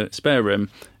in the spare room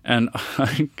and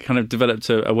I kind of developed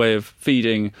a way of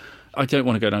feeding. I don't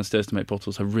want to go downstairs to make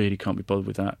bottles. I really can't be bothered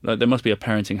with that. Like, there must be a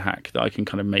parenting hack that I can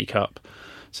kind of make up.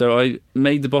 So I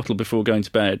made the bottle before going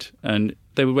to bed, and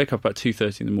they would wake up about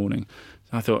 2:30 in the morning.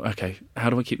 So I thought, okay, how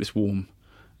do I keep this warm?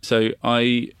 So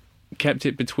I kept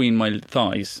it between my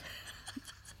thighs,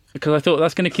 because I thought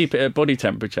that's going to keep it at body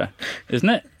temperature, isn't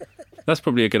it? That's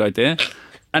probably a good idea.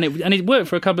 And it worked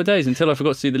for a couple of days until I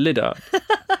forgot to do the lid up.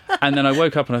 And then I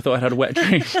woke up and I thought I'd had a wet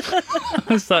dream. I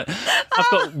was like, I've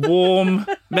got warm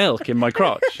milk in my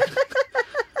crotch.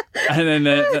 And then,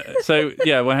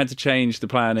 I had to change the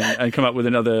plan and come up with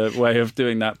another way of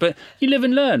doing that. But you live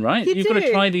and learn, right? You've got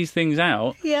to try these things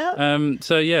out. Yeah.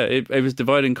 It was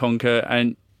divide and conquer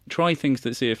and try things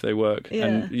to see if they work. Yeah.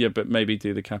 And but maybe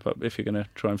do the cap up if you're going to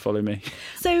try and follow me.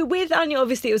 So with Anya,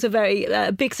 obviously it was a very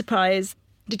big surprise.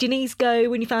 Did your knees go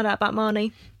when you found out about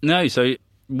Marnie? No, so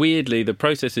weirdly, the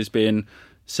process has been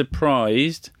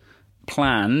surprised,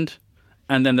 planned,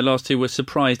 and then the last two were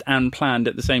surprised and planned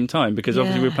at the same time, because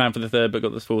obviously we planned for the third but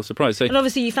got the fourth surprise. So, and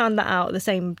obviously you found that out at the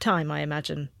same time, I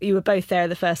imagine. You were both there at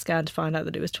the first scan to find out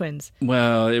that it was twins.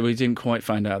 Well, we didn't quite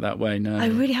find out that way, no. Oh,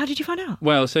 really? How did you find out?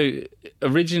 Well, so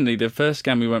originally the first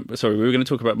scan we were going to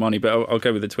talk about Marnie, but I'll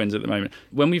go with the twins at the moment.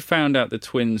 When we found out the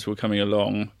twins were coming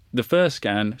along, the first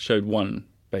scan showed one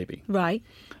baby. Right.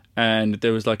 And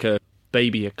there was like a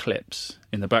baby eclipse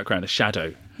in the background, a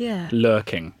shadow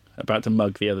lurking, about to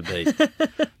mug the other baby.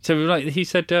 So we were like, he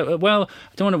said, well,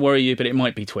 I don't want to worry you, but it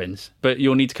might be twins, but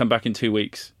you'll need to come back in 2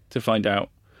 weeks to find out.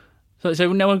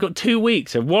 So now I've got 2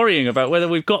 weeks of worrying about whether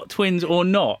we've got twins or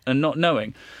not, and not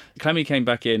knowing. Clemmy came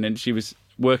back in and she was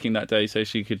working that day so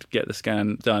she could get the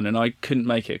scan done, and I couldn't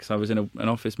make it because I was in an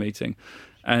office meeting.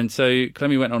 And so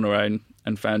Clemmy went on her own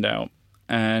and found out,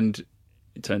 and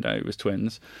it turned out it was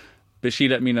twins. But she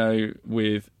let me know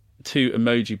with 2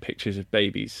 emoji pictures of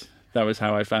babies. That was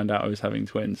how I found out I was having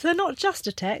twins. So they're not just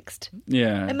a text?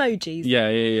 Yeah. Emojis?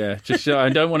 Yeah. Just I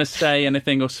don't want to say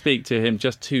anything or speak to him,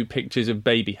 just 2 pictures of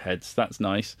baby heads. That's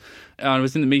nice. I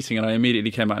was in the meeting and I immediately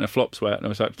came out in a flop sweat and I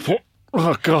was like,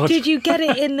 oh, God. Did you get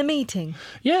it in the meeting?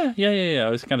 Yeah. I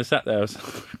was kind of sat there. I was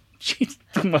jeez,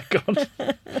 oh my God.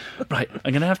 Right,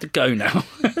 I'm going to have to go now.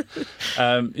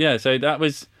 So that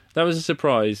was a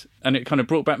surprise, and it kind of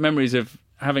brought back memories of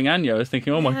having Anya. I was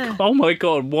thinking, oh my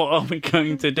God, what are we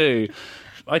going to do?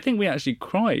 I think we actually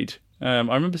cried. I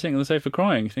remember sitting on the sofa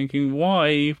crying, thinking,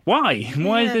 why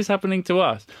is this happening to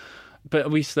us?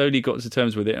 But we slowly got to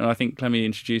terms with it, and I think Clemmy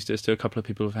introduced us to a couple of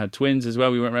people who've had twins as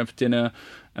well. We went around for dinner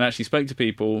and actually spoke to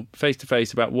people face to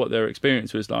face about what their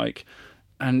experience was like,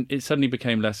 and it suddenly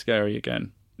became less scary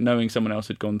again, knowing someone else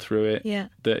had gone through it,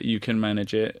 that you can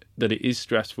manage it, that it is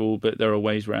stressful, but there are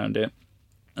ways around it.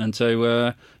 And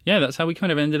so, that's how we kind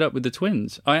of ended up with the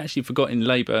twins. I actually forgot in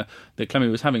labour that Clemmy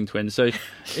was having twins. So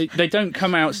they don't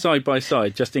come out side by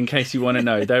side, just in case you want to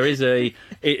know. There is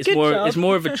it's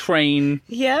more of a train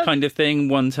kind of thing.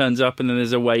 One turns up and then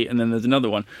there's a wait and then there's another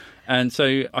one. And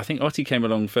so I think Otti came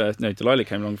along first. No, Delilah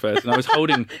came along first. And I was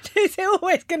holding... Is it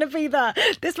always going to be that?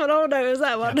 This one, oh no, it was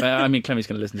that one. Yeah, Clemmy's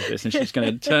going to listen to this and she's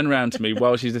going to turn around to me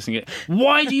while she's listening to it.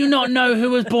 Why do you not know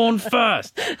who was born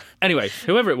first? Anyway,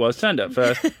 whoever it was turned up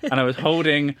first and I was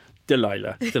holding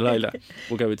Delilah.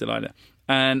 We'll go with Delilah.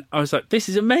 And I was like, this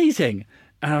is amazing.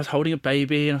 And I was holding a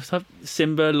baby and I was like,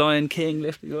 Simba, Lion King,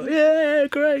 lifting, yeah,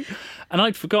 great. And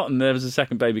I'd forgotten there was a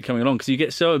second baby coming along because you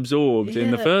get so absorbed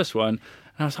in the first one.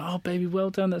 And I was like, oh, baby, well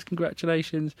done. That's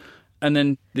congratulations. And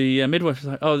then the midwife was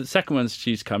like, oh, the second one's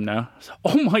due to come now. I was like,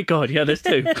 oh, my God, yeah, there's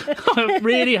 2. I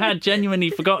really had genuinely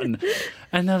forgotten.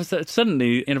 And I was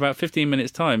suddenly, in about 15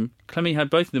 minutes' time, Clemmy had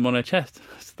both of them on her chest.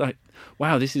 I was like,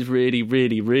 wow, this is really,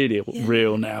 really, really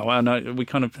real now. And we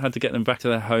kind of had to get them back to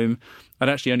their home. I'd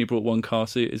actually only brought one car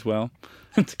seat as well.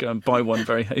 To go and buy one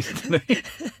very hastily.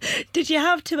 Did you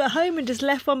have two at home and just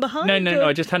left one behind? No,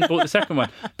 I just hadn't bought the second one.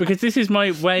 Because this is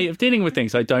my way of dealing with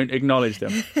things. I don't acknowledge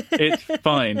them. It's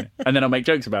fine. And then I'll make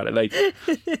jokes about it later.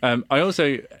 I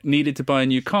also needed to buy a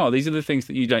new car. These are the things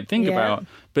that you don't think about.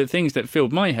 But things that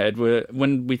filled my head were,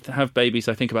 when we have babies,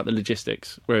 I think about the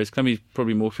logistics. Whereas Clemmie's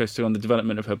probably more focused on the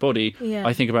development of her body. Yeah.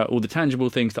 I think about all the tangible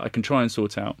things that I can try and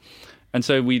sort out. And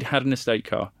so we'd had an estate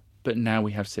car. But now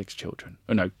we have 6 children.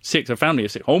 Oh, no, 6, a family of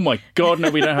 6. Oh, my God,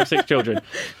 no, we don't have 6 children.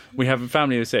 We have a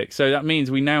family of 6. So that means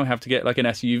we now have to get like an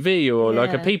SUV or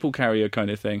like a people carrier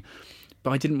kind of thing.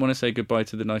 But I didn't want to say goodbye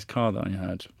to the nice car that I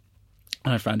had.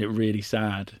 And I found it really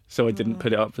sad. So I didn't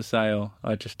put it up for sale.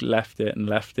 I just left it and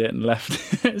left it and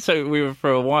left it. So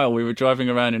for a while, we were driving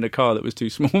around in a car that was too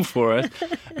small for us.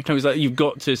 And I was like, you've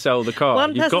got to sell the car.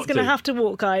 One person's going to have to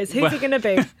walk, guys. Who's it going to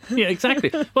be? Yeah,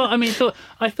 exactly. Well, I mean,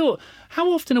 I thought,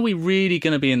 how often are we really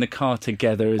going to be in the car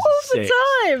together as all 6? The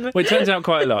time. Well, it turns out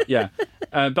quite a lot, yeah.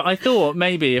 But I thought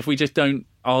maybe if we just don't,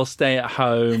 I'll stay at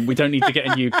home. We don't need to get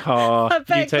a new car. I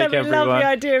bet Clement loved the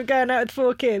idea of going out with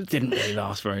 4 kids. Didn't really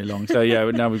last very long. So yeah,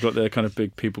 now we've got the kind of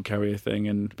big people carrier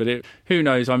thing. But who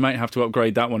knows? I might have to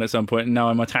upgrade that one at some point. And now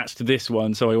I'm attached to this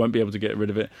one, so I won't be able to get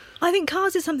rid of it. I think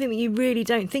cars is something that you really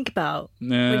don't think about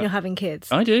when you're having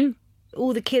kids. I do.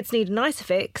 All the kids need an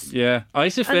Isofix. Yeah,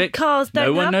 Isofix. And cars don't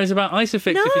No one knows about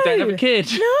Isofix if you don't have a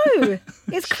kid. No,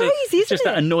 it's crazy, isn't it? Just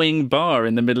that annoying bar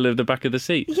in the middle of the back of the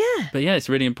seat. Yeah. But yeah, it's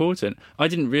really important. I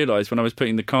didn't realise when I was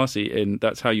putting the car seat in,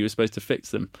 that's how you were supposed to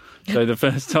fix them. So the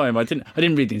first time, I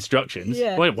didn't read the instructions.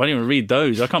 Yeah. Why didn't I read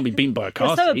those? I can't be beaten by a car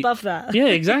You're so above that. Yeah,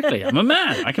 exactly. I'm a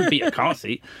man. I can beat a car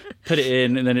seat. Put it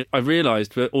in, and then I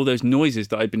realised that all those noises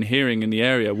that I'd been hearing in the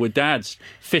area were Dad's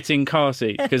fitting car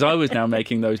seats, because I was now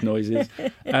making those noises.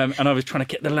 And I was trying to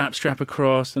get the lap strap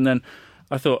across, and then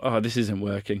I thought, oh, this isn't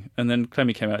working. And then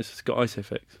Clemmie came out and said, it's got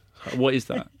Isofix. What is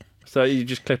that? So you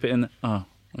just clip it in. Oh,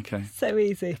 okay. So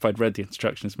easy. If I'd read the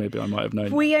instructions, maybe I might have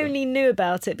known. We only knew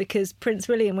about it because Prince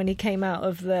William, when he came out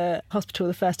of the hospital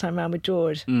the first time round with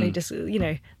George, he just,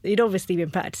 he'd obviously been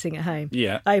practising at home.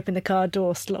 Yeah. Opened the car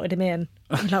door, slotted him in.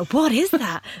 I'm like, what is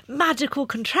that magical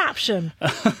contraption?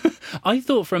 I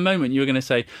thought for a moment you were going to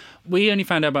say, we only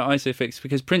found out about Isofix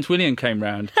because Prince William came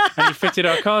round and he fitted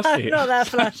our car seat. Not that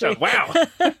flashy. Wow.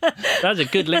 That's a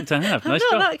good link to have. Nice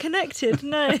not job. that connected,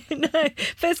 no. But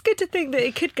it's good to think that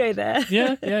it could go there.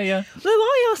 Yeah. Though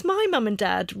I ask my mum and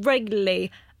dad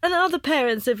regularly, and other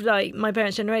parents of like my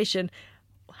parents' generation,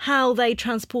 how they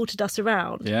transported us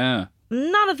around. Yeah.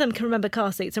 None of them can remember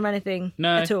car seats or anything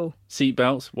at all. Seat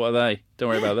belts, what are they? Don't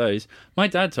worry about those. My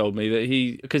dad told me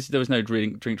that because there was no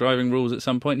drink driving rules at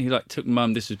some point, he took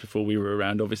Mum, this was before we were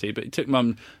around obviously, but he took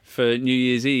Mum for New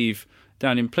Year's Eve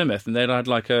down in Plymouth, and they'd had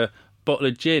like a bottle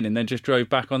of gin and then just drove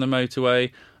back on the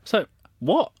motorway. So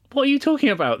what are you talking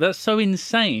about? That's so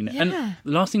insane. Yeah. And the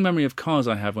lasting memory of cars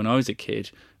I have when I was a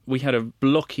kid, we had a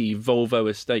blocky Volvo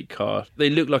estate car.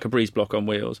 They looked like a breeze block on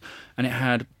wheels, and it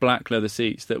had black leather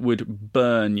seats that would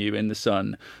burn you in the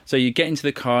sun. So you get into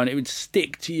the car and it would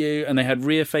stick to you, and they had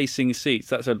rear-facing seats.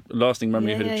 That's a lasting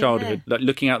memory of childhood. Like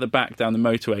looking out the back down the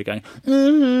motorway going,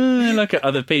 look at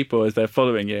other people as they're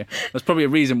following you. That's probably a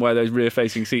reason why those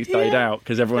rear-facing seats died out,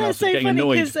 because everyone else was getting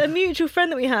annoyed. That's so funny, because a mutual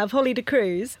friend that we have, Holly de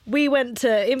Cruz, we went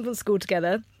to infant school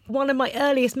together. One of my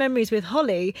earliest memories with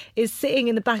Holly is sitting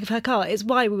in the back of her car. It's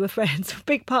why we were friends, a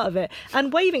big part of it.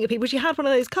 And waving at people. She had one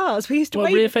of those cars. We used to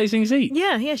wave. Rear-facing seat?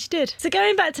 Yeah, she did. So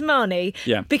going back to Marnie,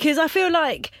 because I feel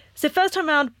like, so first time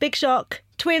round, big shock.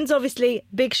 Twins, obviously,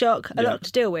 big shock, a lot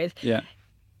to deal with. Yeah.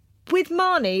 With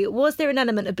Marnie, was there an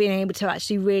element of being able to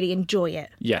actually really enjoy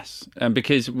it? Yes, and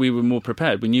because we were more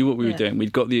prepared. We knew what we were doing.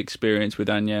 We'd got the experience with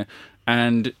Anya,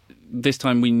 and this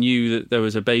time we knew that there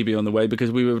was a baby on the way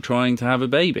because we were trying to have a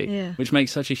baby, which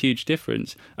makes such a huge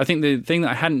difference. I think the thing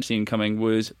that I hadn't seen coming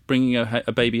was bringing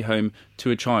a baby home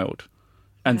to a child.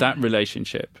 And that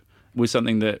relationship was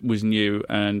something that was new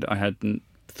and I hadn't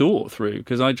thought through,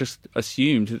 because I just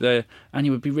assumed that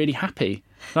Anya would be really happy.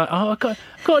 Like, oh, I've got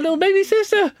a little baby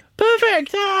sister.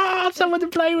 Perfect. I have someone to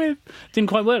play with. Didn't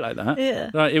quite work like that. Yeah.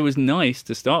 Like, it was nice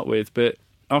to start with, but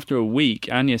after a week,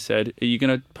 Anya said, are you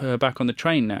going to put her back on the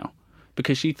train now?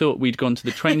 Because she thought we'd gone to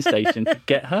the train station to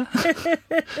get her.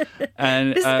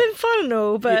 And this has been fun and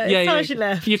all, but it's time she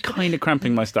left. You're kind of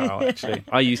cramping my style, actually.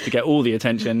 I used to get all the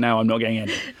attention, now I'm not getting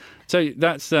any. So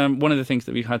that's one of the things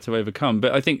that we've had to overcome.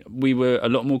 But I think we were a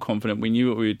lot more confident. We knew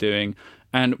what we were doing.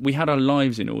 And we had our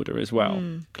lives in order as well.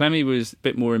 Clemmie was a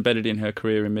bit more embedded in her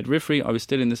career in midwifery. I was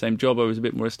still in the same job. I was a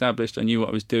bit more established. I knew what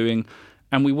I was doing.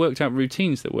 and we worked out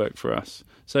routines that worked for us.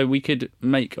 So we could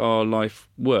make our life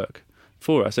work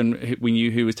for us, and we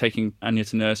knew who was taking Anya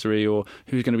to nursery, or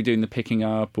who was going to be doing the picking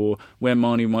up, or where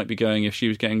Marnie might be going if she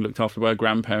was getting looked after by a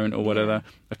grandparent or whatever.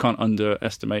 I can't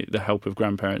underestimate the help of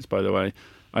grandparents, by the way.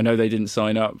 I know they didn't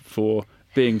sign up for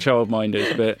being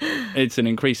childminders, but it's an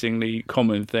increasingly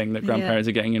common thing that grandparents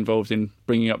are getting involved in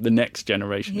bringing up the next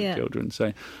generation of children.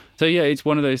 So yeah, it's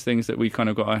one of those things that we kind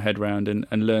of got our head around and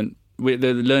learned.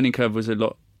 The learning curve was a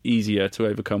lot easier to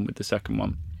overcome with the second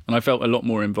one. And I felt a lot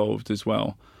more involved as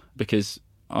well, because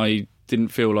I didn't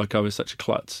feel like I was such a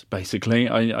klutz, basically.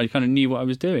 I kind of knew what I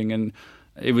was doing, and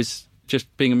it was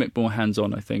just being a bit more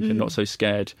hands-on, I think, and not so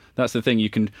scared. That's the thing. You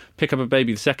can pick up a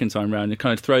baby the second time round and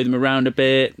kind of throw them around a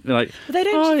bit. Like, but they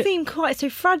don't seem quite so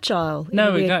fragile in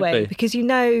a weird way, because you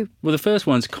know... Well, the first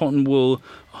one's cotton wool.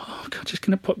 Oh, God, just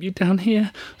going to pop you down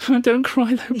here. Don't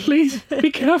cry, though, please. Be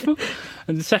careful.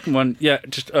 And the second one,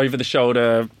 just over the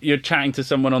shoulder. You're chatting to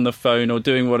someone on the phone or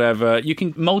doing whatever. You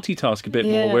can multitask a bit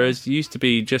more, whereas it used to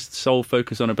be just sole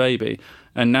focus on a baby.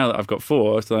 And now that I've got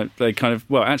 4, it's like they kind of...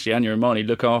 Well, actually, Anya and Marnie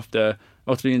look after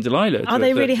Ottilie and Delilah. Are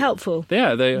they really helpful?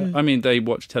 Yeah, I mean, they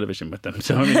watch television with them.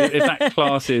 So, I mean, if that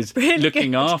class is really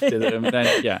looking after them,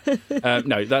 then,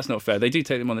 no, that's not fair. They do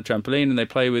take them on the trampoline and they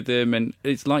play with them, and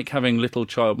it's like having little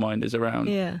childminders around.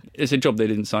 Yeah. It's a job they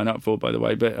didn't sign up for, by the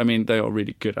way, but, I mean, they are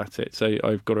really good at it. So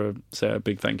I've got to say a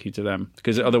big thank you to them,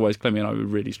 because otherwise Clemmy and I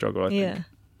would really struggle, I think. Yeah.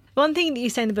 One thing that you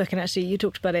say in the book, and actually you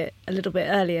talked about it a little bit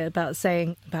earlier, about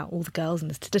saying about all the girls and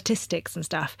the statistics and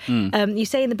stuff. You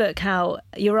say in the book how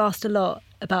you're asked a lot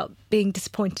about being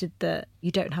disappointed that you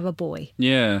don't have a boy.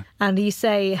 Yeah. And you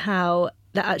say how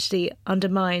that actually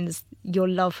undermines your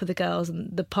love for the girls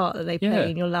and the part that they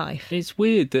play in your life. It's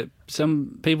weird that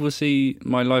some people see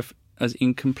my life as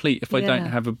incomplete if I don't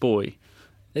have a boy.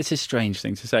 It's a strange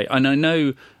thing to say. And I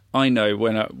know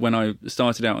when I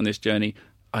started out on this journey,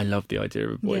 I love the idea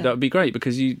of a boy. That would be great,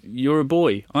 because you're a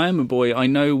boy. I am a boy. I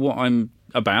know what I'm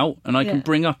about, and I can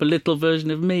bring up a little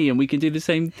version of me, and we can do the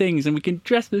same things, and we can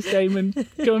dress the same and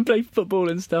go and play football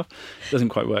and stuff. It doesn't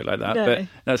quite work like that, but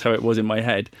that's how it was in my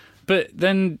head. But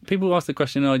then people ask the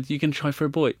question, you can try for a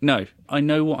boy. No, I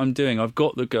know what I'm doing. I've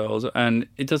got the girls, and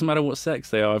it doesn't matter what sex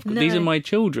they are. These are my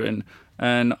children,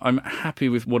 and I'm happy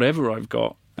with whatever I've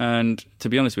got. And to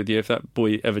be honest with you, if that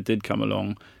boy ever did come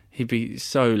along, he'd be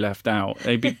so left out.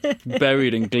 He'd be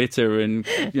buried in glitter and,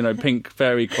 pink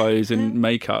fairy clothes and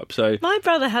makeup. So my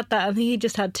brother had that, and he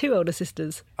just had 2 older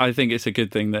sisters. I think it's a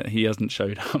good thing that he hasn't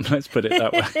showed up, let's put it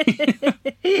that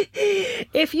way.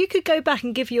 If you could go back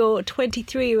and give your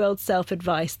 23-year-old self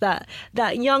advice, that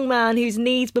young man whose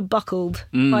knees were buckled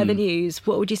by the news,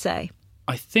 what would you say?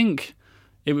 I think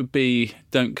it would be,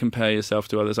 don't compare yourself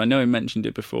to others. I know I mentioned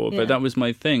it before, but that was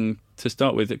my thing to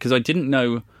start with, because I didn't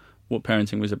know what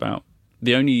parenting was about.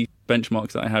 The only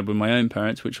benchmarks that I had were my own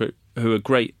parents, who were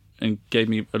great and gave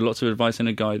me lots of advice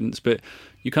and guidance. But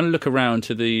you kind of look around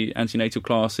to the antenatal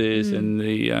classes and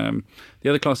the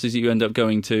other classes that you end up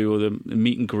going to, or the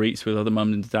meet and greets with other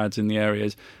mums and dads in the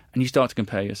areas, and you start to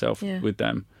compare yourself with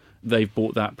them. They've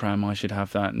bought that pram, I should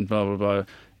have that, and blah, blah, blah.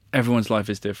 Everyone's life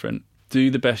is different. Do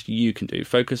the best you can do.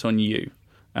 Focus on you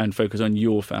and focus on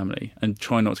your family, and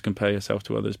try not to compare yourself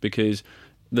to others, because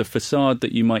the facade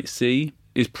that you might see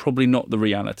is probably not the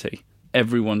reality.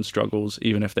 Everyone struggles,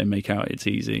 even if they make out it's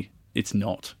easy. It's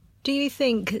not. Do you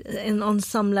think, on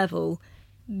some level,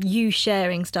 you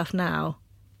sharing stuff now,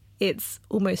 it's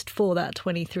almost for that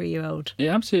 23-year-old? It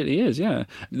absolutely is, yeah.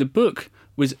 The book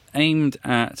was aimed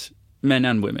at men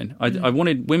and women. I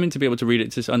wanted women to be able to read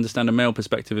it to understand a male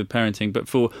perspective of parenting, but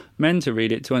for men to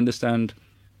read it to understand,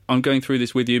 I'm going through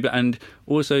this with you, and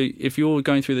also if you're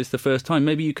going through this the first time,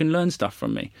 maybe you can learn stuff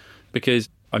from me, because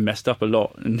I messed up a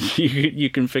lot, and you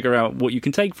can figure out what you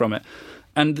can take from it.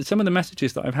 And some of the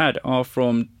messages that I've had are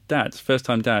from dads,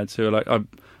 first-time dads, who are like,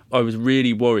 I was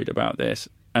really worried about this,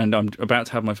 and I'm about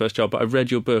to have my first child, but I've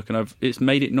read your book, and it's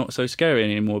made it not so scary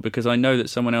anymore, because I know that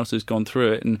someone else has gone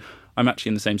through it, and I'm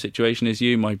actually in the same situation as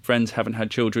you. My friends haven't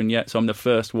had children yet, so I'm the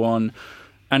first one.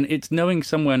 And it's knowing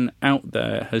someone out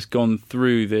there has gone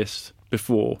through this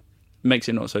before makes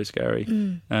it not so scary.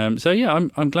 So yeah,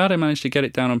 I'm glad I managed to get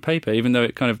it down on paper, even though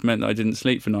it kind of meant that I didn't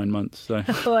sleep for 9 months. So.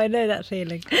 Oh, I know that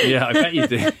feeling. Yeah, I bet you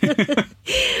do.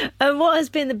 And what has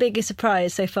been the biggest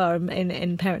surprise so far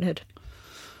in parenthood?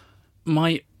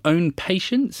 My own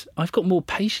patience. I've got more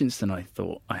patience than I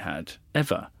thought I had,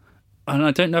 ever. And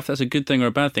I don't know if that's a good thing or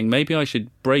a bad thing. Maybe I should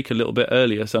break a little bit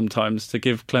earlier sometimes to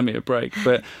give Clemmy a break.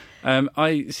 But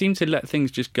I seem to let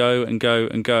things just go and go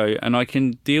and go, and I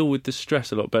can deal with the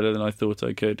stress a lot better than I thought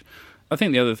I could. I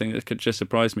think the other thing that could just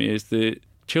surprise me is the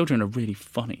children are really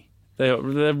funny.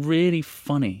 They're really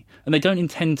funny, and they don't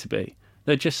intend to be.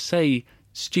 They just say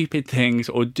stupid things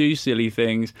or do silly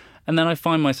things, and then I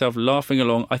find myself laughing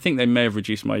along. I think they may have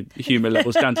reduced my humour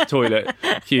levels down to toilet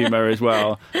humour as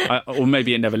well, or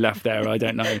maybe it never left there, I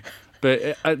don't know.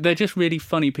 But they're just really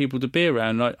funny people to be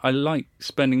around. I like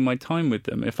spending my time with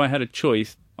them. If I had a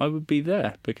choice, I would be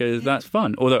there because that's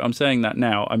fun. Although I'm saying that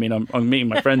now, I mean, I'm meeting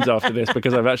my friends after this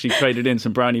because I've actually traded in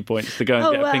some brownie points to go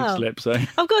and get a pink slip. So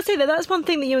I've got to say that's one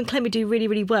thing that you and Clemmy do really,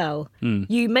 really well.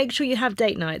 You make sure you have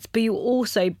date nights, but you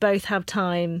also both have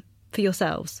time for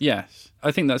yourselves. Yes,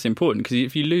 I think that's important because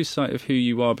if you lose sight of who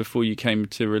you are before you came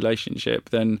to a relationship,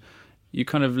 then you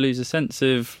kind of lose a sense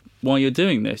of why you're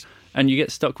doing this. And you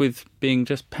get stuck with being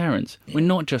just parents. We're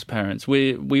not just parents.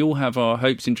 We all have our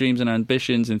hopes and dreams and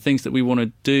ambitions and things that we want to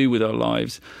do with our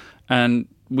lives. And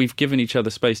we've given each other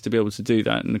space to be able to do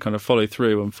that and kind of follow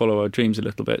through and follow our dreams a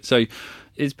little bit. So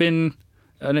it's been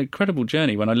an incredible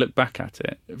journey when I look back at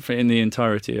it in the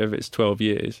entirety of its 12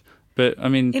 years. But I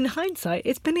mean, in hindsight,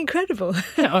 it's been incredible.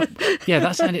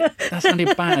 That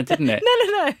sounded bad, didn't it?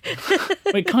 No.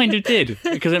 It kind of did,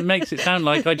 because it makes it sound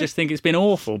like I just think it's been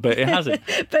awful, but it hasn't.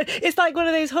 But it's like one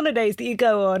of those holidays that you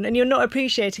go on and you're not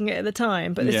appreciating it at the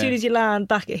time, but as soon as you land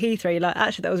back at Heathrow, you're like,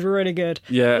 actually, that was really good.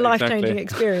 Yeah, life-changing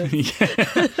experience.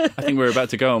 I think we're about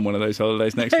to go on one of those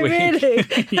holidays next week. Really?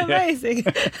 Amazing.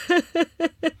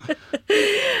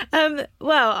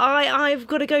 Well, I've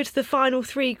got to go to the final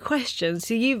 3 questions.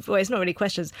 So it's not really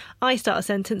questions. I start a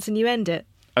sentence and you end it.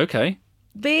 Okay.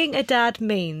 Being a dad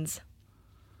means?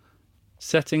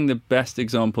 Setting the best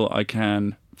example I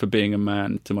can for being a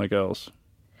man to my girls.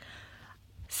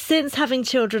 Since having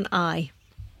children, I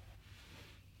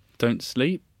don't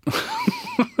sleep.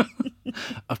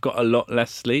 I've got a lot less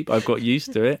sleep. I've got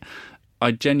used to it.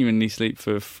 I genuinely sleep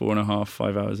for 4.5,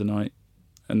 5 hours a night.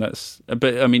 And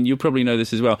but I mean, you probably know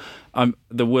this as well. I'm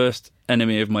the worst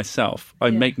enemy of myself. I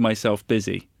make myself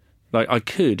busy. Like, I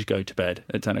could go to bed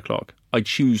at 10 o'clock. I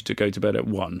choose to go to bed at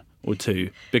 1 or 2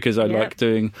 because I like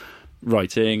doing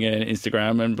writing and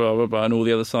Instagram and blah, blah, blah, and all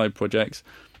the other side projects.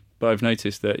 But I've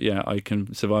noticed that, I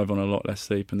can survive on a lot less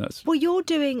sleep, and that's... Well, you're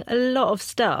doing a lot of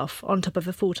stuff on top of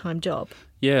a full-time job.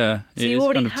 Yeah. So you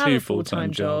already have a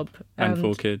full-time job. And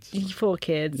 4 kids. 4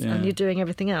 kids, and you're doing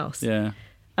everything else. Yeah.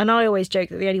 And I always joke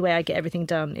that the only way I get everything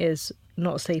done is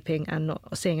not sleeping and not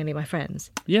seeing any of my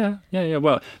friends. Yeah.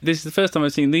 Well, this is the first time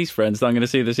I've seen these friends that I'm going to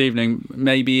see this evening,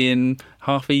 maybe in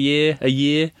half a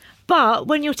year. But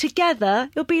when you're together,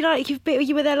 it'll be like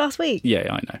you were there last week. Yeah,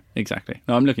 I know. Exactly.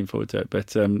 No, I'm looking forward to it.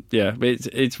 But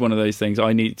it's one of those things.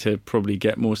 I need to probably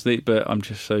get more sleep, but I'm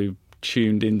just so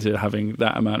tuned into having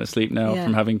that amount of sleep now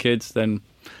from having kids, then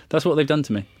that's what they've done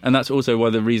to me. And that's also why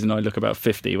the reason I look about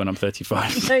 50 when I'm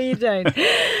 35. No, you don't.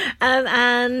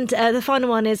 And the final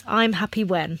one is, I'm happy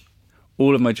when?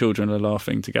 All of my children are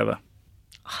laughing together.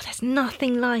 Oh, there's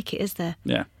nothing like it, is there?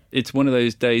 Yeah. It's one of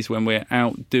those days when we're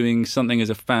out doing something as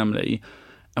a family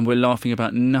and we're laughing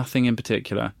about nothing in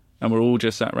particular and we're all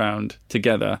just sat around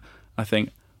together. I think,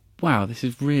 wow, this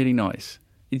is really nice.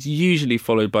 It's usually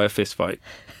followed by a fist fight.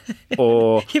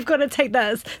 Or you've got to take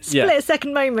that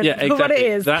split-second moment for what it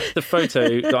is. That's the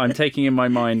photo that I'm taking in my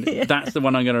mind. Yeah. That's the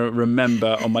one I'm going to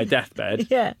remember on my deathbed.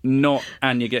 Yeah. Not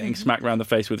Anya getting smacked round the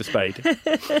face with a spade.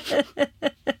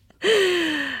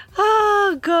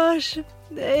 Oh, gosh.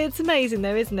 It's amazing,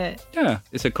 though, isn't it? Yeah.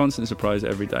 It's a constant surprise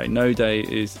every day. No day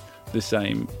is the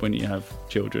same when you have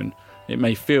children. It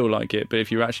may feel like it, but if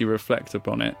you actually reflect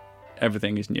upon it,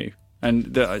 everything is new.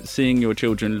 And seeing your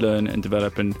children learn and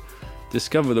develop and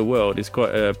discover the world is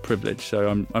quite a privilege. So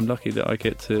I'm lucky that I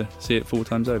get to see it 4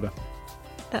 times over.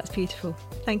 That's beautiful.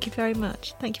 Thank you very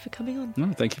much. Thank you for coming on.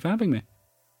 No, thank you for having me.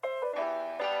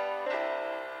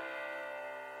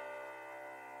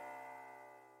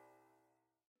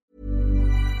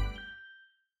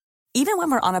 Even when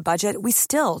we're on a budget, we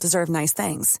still deserve nice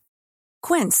things.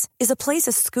 Quince is a place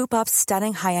to scoop up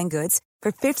stunning high-end goods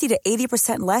for 50 to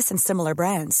 80% less than similar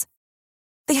brands.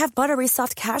 They have buttery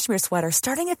soft cashmere sweaters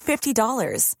starting at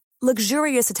 $50,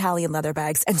 luxurious Italian leather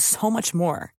bags, and so much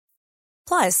more.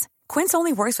 Plus, Quince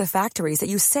only works with factories that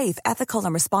use safe, ethical,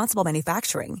 and responsible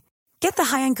manufacturing. Get the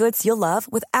high-end goods you'll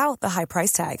love without the high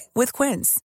price tag with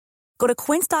Quince. Go to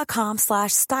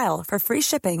quince.com/style for free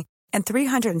shipping and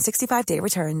 365-day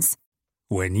returns.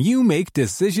 When you make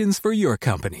decisions for your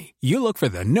company, you look for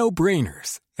the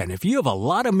no-brainers. And if you have a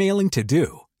lot of mailing to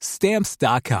do,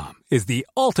 Stamps.com is the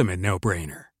ultimate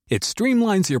no-brainer. It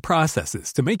streamlines your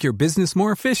processes to make your business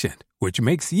more efficient, which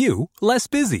makes you less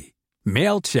busy.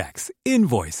 Mail checks,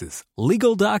 invoices,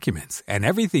 legal documents, and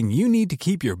everything you need to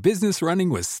keep your business running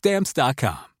with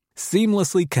Stamps.com.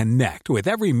 Seamlessly connect with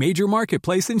every major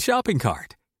marketplace and shopping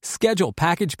cart. Schedule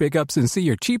package pickups and see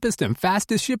your cheapest and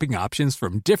fastest shipping options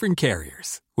from different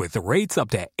carriers, with rates up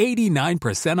to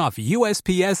 89% off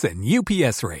USPS and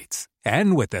UPS rates.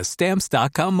 And with the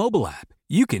Stamps.com mobile app,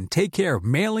 you can take care of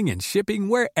mailing and shipping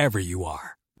wherever you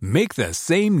are. Make the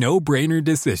same no-brainer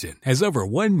decision as over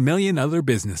 1 million other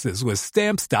businesses with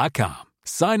Stamps.com.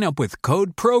 Sign up with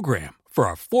code PROGRAM for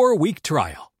a 4-week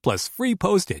trial, plus free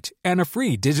postage and a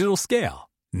free digital scale.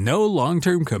 No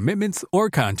long-term commitments or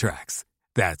contracts.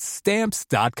 That's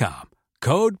Stamps.com.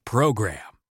 Code PROGRAM.